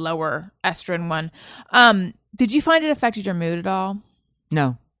even lower estrin one. Did you find it affected your mood at all?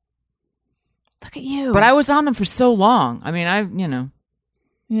 No. Look at you. But I was on them for so long. I mean,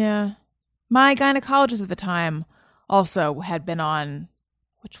 Yeah. My gynecologist at the time also had been on,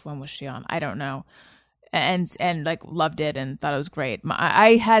 which one was she on? I don't know. And like loved it and thought it was great.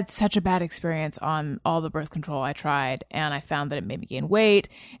 I had such a bad experience on all the birth control I tried, and I found that it made me gain weight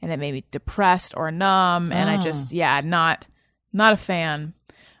and it made me depressed or numb, and I just not a fan.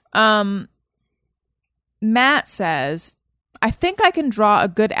 Matt says, I think I can draw a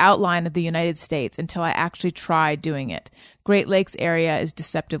good outline of the United States until I actually try doing it. Great Lakes area is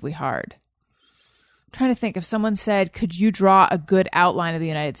deceptively hard. I'm trying to think, if someone said, could you draw a good outline of the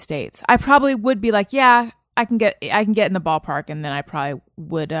United States? I probably would be like, yeah, I can get in the ballpark, and then I probably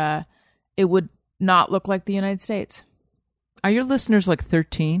would, it would not look like the United States. Are your listeners like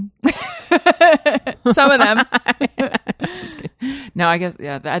 13? Some of them. Just kidding. No, I guess,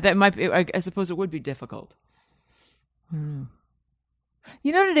 yeah, that might be, I suppose it would be difficult. You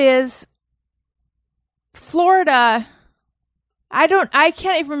know what it is? Florida, I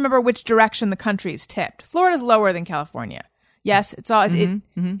can't even remember which direction the country's tipped. Florida's lower than California. Yes, it's all,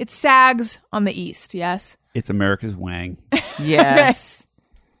 it sags on the east, yes? It's America's Wang. Yes.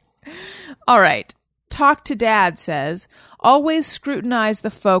 All right. Talk to Dad says, always scrutinize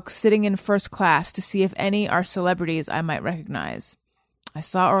the folks sitting in first class to see if any are celebrities I might recognize. I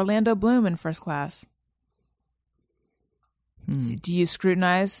saw Orlando Bloom in first class. Do you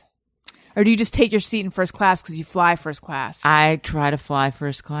scrutinize? Or do you just take your seat in first class because you fly first class? I try to fly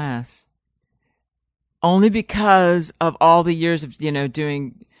first class. Only because of all the years of,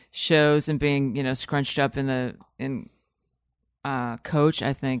 doing shows and being, scrunched up in coach,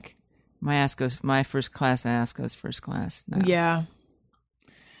 I think my first class ass goes first class. No. Yeah.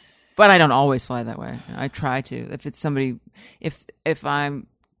 But I don't always fly that way. I try to. If it's somebody, if I'm,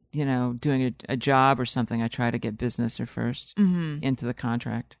 doing a job or something, I try to get business or first into the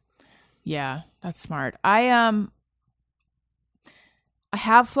contract. Yeah, that's smart. I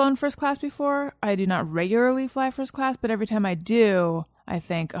have flown first class before. I do not regularly fly first class, but every time I do, I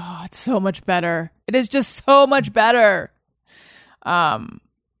think, oh, it's so much better. It is just so much better. Yeah.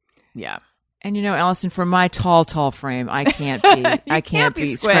 And Allison, for my tall frame, I can't be I can't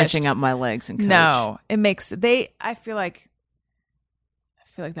be scrunching up my legs in coach. No, it makes I feel like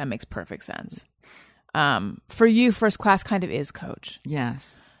that makes perfect sense. For you, first class kind of is coach.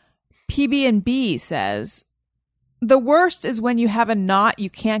 Yes. PB&B says, the worst is when you have a knot you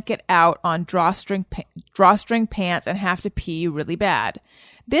can't get out on drawstring pants and have to pee really bad.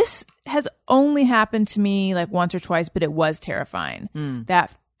 This has only happened to me like once or twice, but it was terrifying.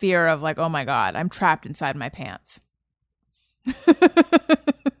 That fear of like, oh my God, I'm trapped inside my pants.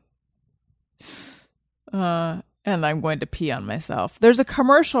 And I'm going to pee on myself. There's a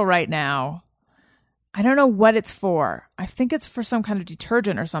commercial right now. I don't know what it's for. I think it's for some kind of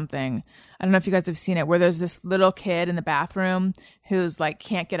detergent or something. I don't know if you guys have seen it, where there's this little kid in the bathroom who's like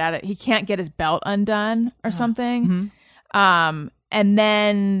can't get his belt undone or something. And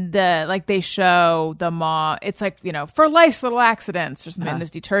then they show the mom, it's like, for life's little accidents or something,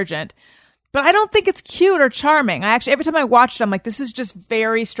 this detergent. But I don't think it's cute or charming. Every time I watch it, I'm like, this is just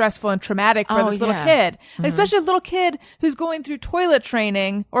very stressful and traumatic for this little kid. Especially a little kid who's going through toilet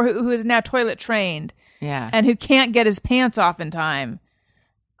training or who is now toilet trained. Yeah. And who can't get his pants off in time.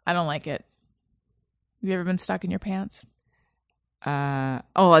 I don't like it. Have you ever been stuck in your pants?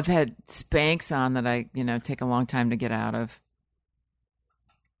 I've had Spanx on that I, take a long time to get out of.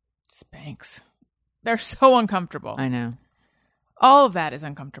 Spanx. They're so uncomfortable. I know. All of that is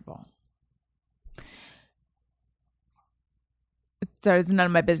uncomfortable. Sorry, it's none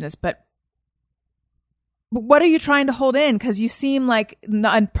of my business, but what are you trying to hold in? Because you seem like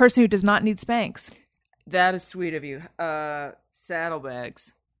a person who does not need Spanx. That is sweet of you.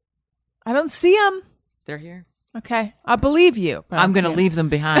 Saddlebags. I don't see them. They're here. Okay. I believe you. I'm going to leave them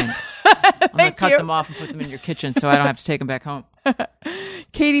behind. I'm going to cut them off and put them in your kitchen so I don't have to take them back home.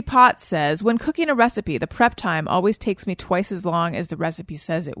 Katie Potts says, when cooking a recipe, the prep time always takes me twice as long as the recipe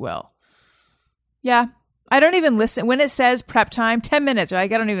says it will. Yeah. I don't even listen. When it says prep time, 10 minutes, I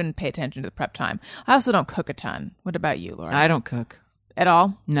don't even pay attention to the prep time. I also don't cook a ton. What about you, Laura? I don't cook. At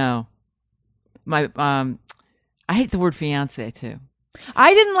all? No. I hate the word fiance too.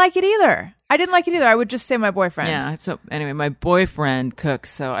 I didn't like it either. I would just say my boyfriend. Yeah. So anyway, my boyfriend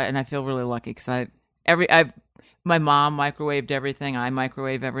cooks. And I feel really lucky because My mom microwaved everything. I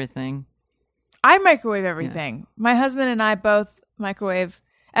microwave everything. I microwave everything. Yeah. My husband and I both microwave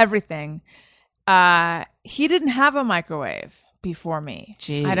everything. He didn't have a microwave before me.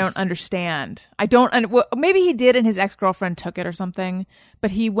 Jeez. I don't understand. Well, maybe he did and his ex-girlfriend took it or something,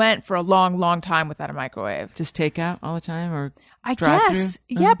 but he went for a long, long time without a microwave. Just takeout all the time or I guess.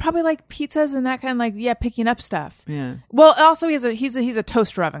 Yeah, probably like pizzas and that kind of picking up stuff. Yeah. Well, also he's a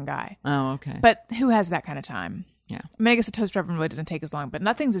toaster oven guy. Oh, okay. But who has that kind of time? Yeah. I mean, I guess a toaster oven really doesn't take as long, but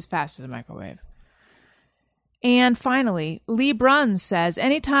nothing's as fast as a microwave. And finally, Lee Bruns says,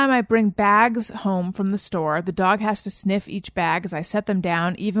 anytime I bring bags home from the store, the dog has to sniff each bag as I set them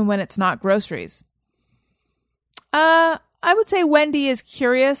down, even when it's not groceries. I would say Wendy is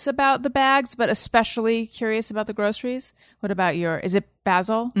curious about the bags, but especially curious about the groceries. What about is it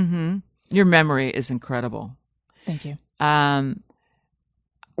Basil? Mm-hmm. Your memory is incredible. Thank you.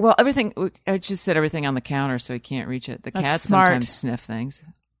 Well, everything, I just said everything on the counter so he can't reach it. The cats sometimes sniff things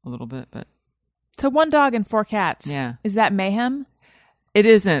a little bit, but. So 1 dog and 4 cats. Yeah. Is that mayhem? It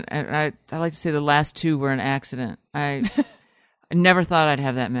isn't. I like to say the last 2 were an accident. I never thought I'd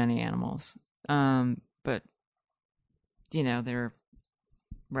have that many animals. But, they're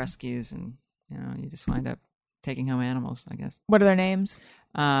rescues and, you just wind up taking home animals, I guess. What are their names?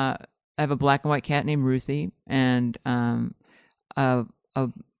 I have a black and white cat named Ruthie and a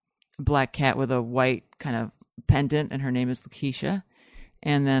black cat with a white kind of pendant, and her name is Lakeisha.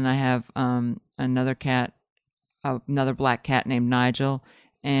 And then I have another black cat named Nigel,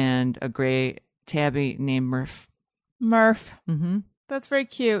 and a gray tabby named Murph. Murph. Mm-hmm. That's very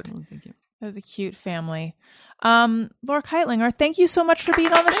cute. Oh, thank you. That was a cute family. Laura Kightlinger, thank you so much for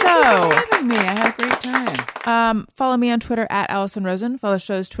being on the show. Thank you for having me. I had a great time. Follow me on Twitter at Allison Rosen. Follow the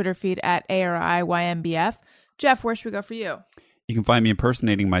show's Twitter feed at ARIYMBF. Jeff, where should we go for you? You can find me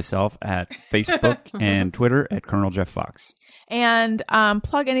impersonating myself at Facebook and Twitter at Colonel Jeff Fox. And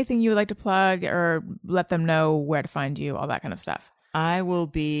plug anything you would like to plug or let them know where to find you, all that kind of stuff. I will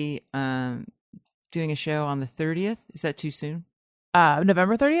be doing a show on the 30th. Is that too soon?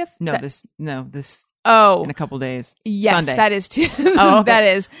 November 30th? This in a couple days. Yes, Sunday. that is too. Oh, okay. That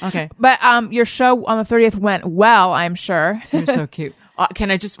is. Okay. But your show on the 30th went well, I'm sure. You're so cute. Can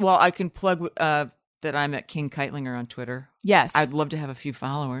I I can plug that I'm at King Kightlinger on Twitter. Yes. I'd love to have a few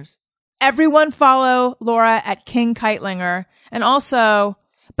followers. Everyone follow Laura at King Kightlinger. And also,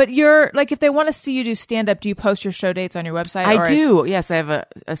 but you're like, if they want to see you do stand-up, do you post your show dates on your website? I do. Yes, I have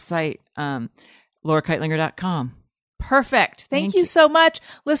a site, laurakightlinger.com. Perfect. Thank you so much.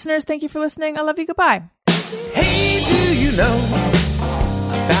 Listeners, thank you for listening. I love you. Goodbye. Hey, do you know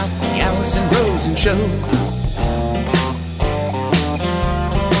about the Allison Rosen Show?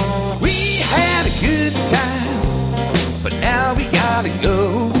 We had a good time, but now we gotta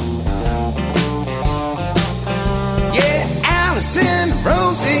go. Yeah, Allison Rosen.